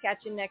 and we'll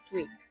catch you next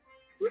week.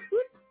 Whoop,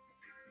 whoop.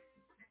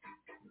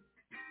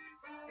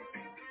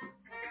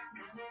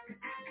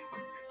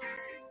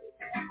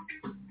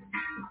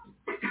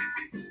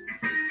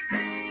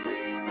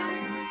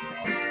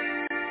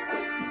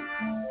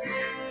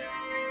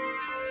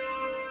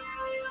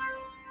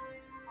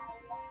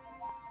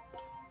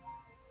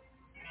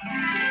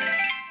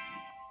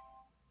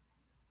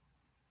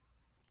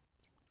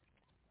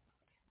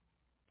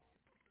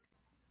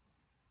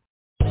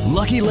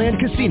 Lucky Land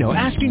Casino,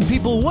 asking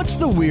people, what's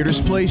the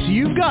weirdest place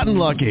you've gotten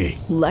lucky?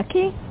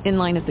 Lucky? In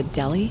line at the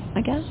deli, I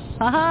guess?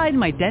 Aha, in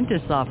my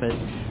dentist's office.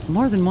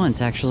 More than once,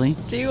 actually.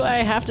 Do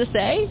I have to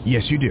say?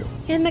 Yes, you do.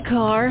 In the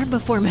car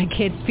before my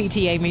kids'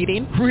 PTA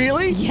meeting.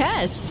 Really?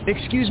 Yes.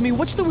 Excuse me,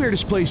 what's the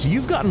weirdest place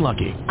you've gotten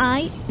lucky?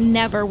 I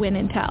never win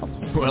and tell.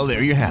 Well,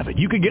 there you have it.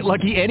 You can get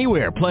lucky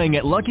anywhere, playing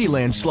at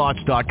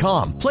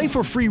LuckyLandSlots.com. Play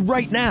for free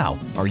right now.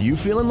 Are you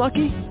feeling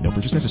lucky? No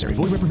purchase necessary.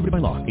 Void where prohibited by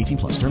law. 18+.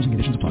 Terms and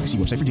conditions apply. See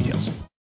website for details.